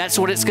 That's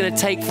what it's going to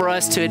take for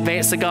us to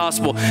advance the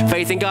gospel.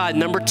 Faith in God.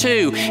 Number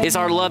two is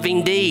our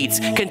loving deeds.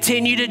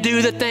 Continue to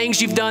do the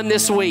things you've done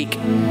this week.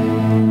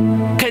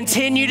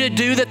 Continue to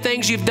do the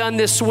things you've done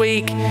this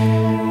week.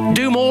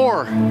 Do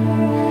more.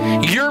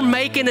 You're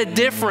making a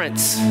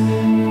difference.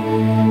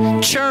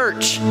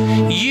 Church,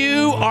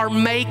 you are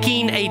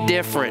making a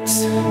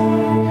difference.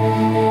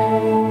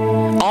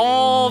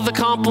 All the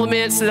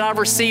compliments that I've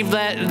received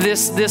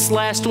this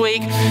last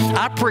week,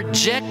 I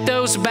project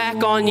those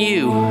back on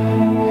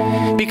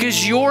you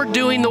because you're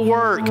doing the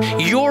work.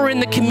 You're in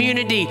the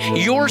community.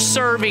 You're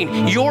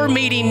serving. You're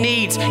meeting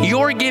needs.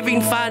 You're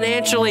giving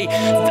financially.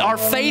 Our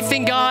faith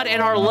in God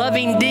and our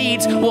loving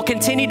deeds will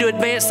continue to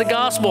advance the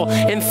gospel.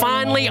 And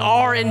finally,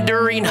 our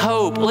enduring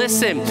hope.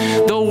 Listen,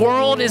 the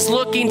world is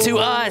looking to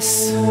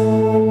us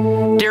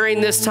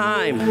during this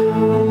time.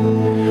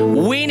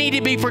 We need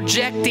to be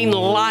projecting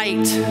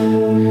light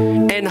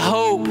and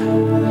hope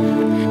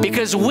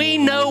because we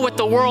know what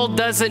the world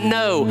doesn't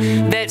know,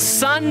 that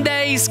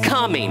Sunday's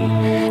coming.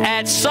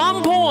 At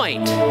some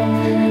point,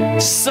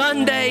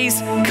 Sunday's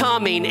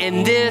coming,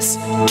 and this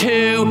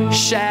too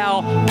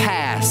shall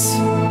pass.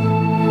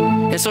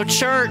 And so,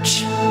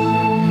 church,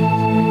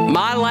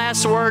 my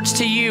last words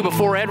to you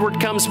before Edward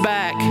comes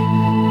back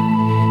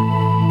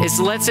is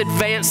let's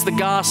advance the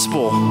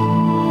gospel.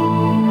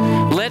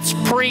 Let's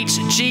preach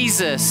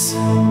Jesus.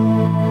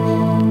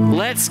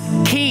 Let's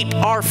keep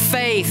our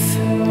faith.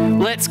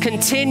 Let's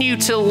continue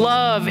to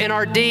love in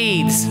our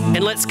deeds. And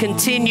let's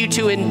continue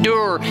to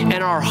endure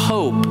in our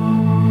hope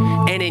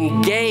and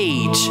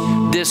engage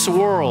this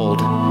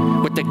world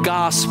with the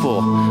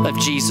gospel of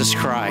Jesus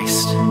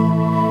Christ.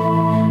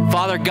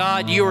 Father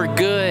God, you are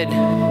good.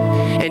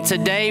 And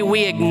today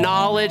we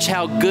acknowledge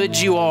how good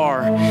you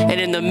are. And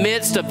in the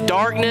midst of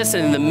darkness,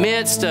 and in the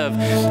midst of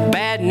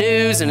bad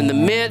news, and in the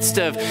midst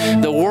of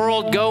the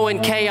world going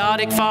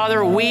chaotic,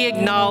 Father, we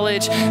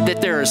acknowledge that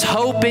there is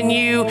hope in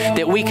you,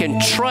 that we can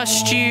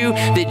trust you,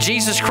 that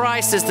Jesus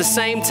Christ is the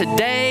same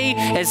today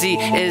as he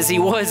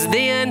was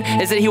then,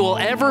 as that He will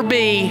ever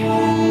be.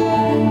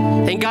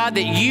 And God,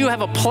 that you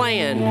have a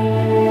plan.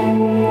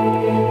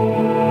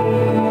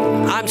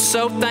 I'm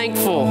so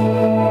thankful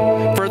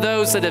for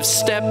those that have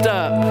stepped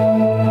up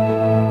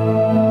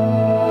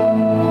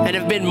and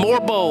have been more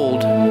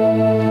bold,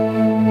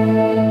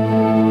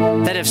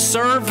 that have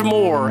served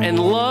more and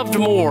loved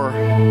more.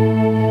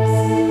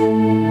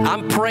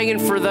 I'm praying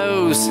for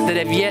those that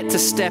have yet to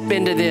step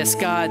into this,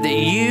 God, that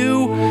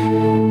you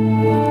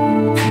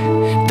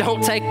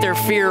don't take their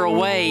fear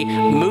away,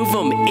 move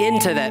them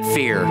into that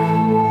fear,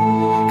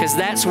 because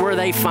that's where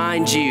they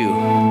find you.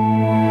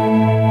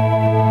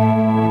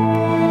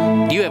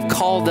 You have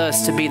called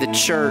us to be the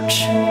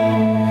church,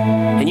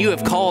 and you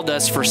have called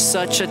us for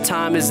such a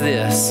time as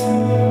this.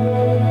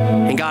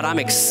 And God, I'm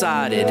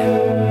excited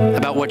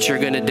about what you're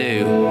going to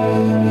do.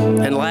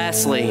 And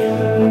lastly,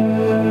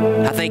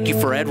 I thank you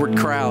for Edward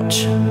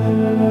Crouch.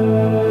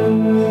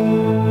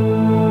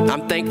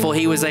 I'm thankful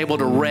he was able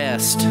to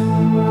rest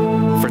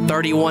for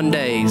 31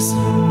 days.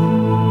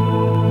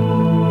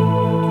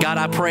 God,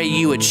 I pray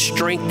you would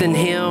strengthen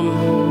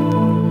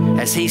him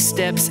as he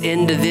steps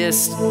into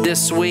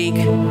this week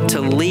to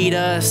lead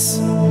us,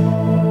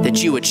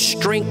 that you would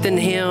strengthen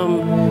him,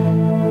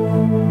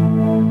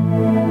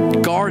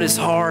 guard his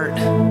heart.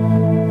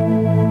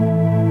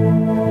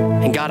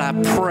 And God, I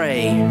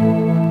pray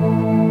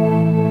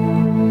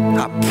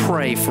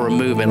for a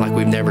movement like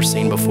we've never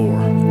seen before.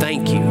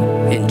 Thank you.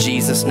 In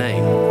Jesus'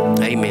 name,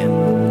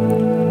 amen.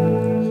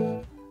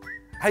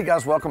 Hey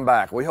guys, welcome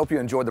back. We hope you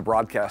enjoyed the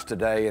broadcast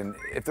today. And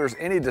if there's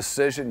any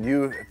decision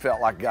you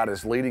felt like God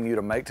is leading you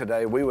to make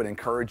today, we would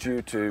encourage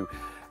you to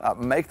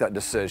make that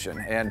decision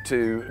and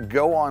to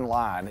go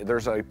online.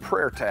 There's a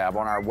prayer tab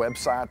on our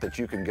website that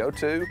you can go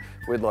to.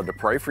 We'd love to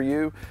pray for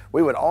you.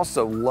 We would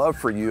also love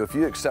for you, if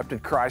you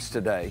accepted Christ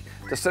today,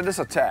 to send us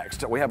a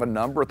text. We have a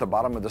number at the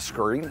bottom of the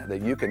screen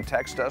that you can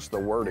text us the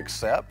word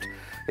accept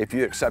if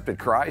you accepted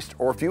Christ,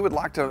 or if you would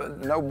like to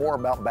know more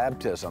about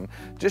baptism,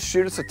 just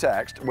shoot us a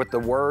text with the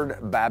word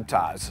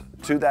baptize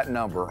to that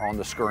number on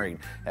the screen,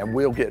 and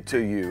we'll get to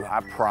you,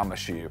 I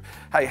promise you.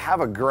 Hey,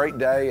 have a great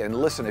day, and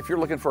listen, if you're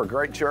looking for a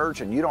great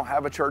church and you don't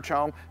have a church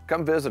home,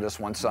 come visit us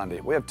one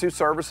Sunday. We have 2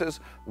 services,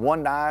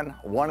 one 9,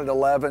 one at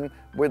 11.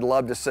 We'd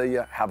love to see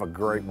you. Have a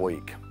great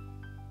week.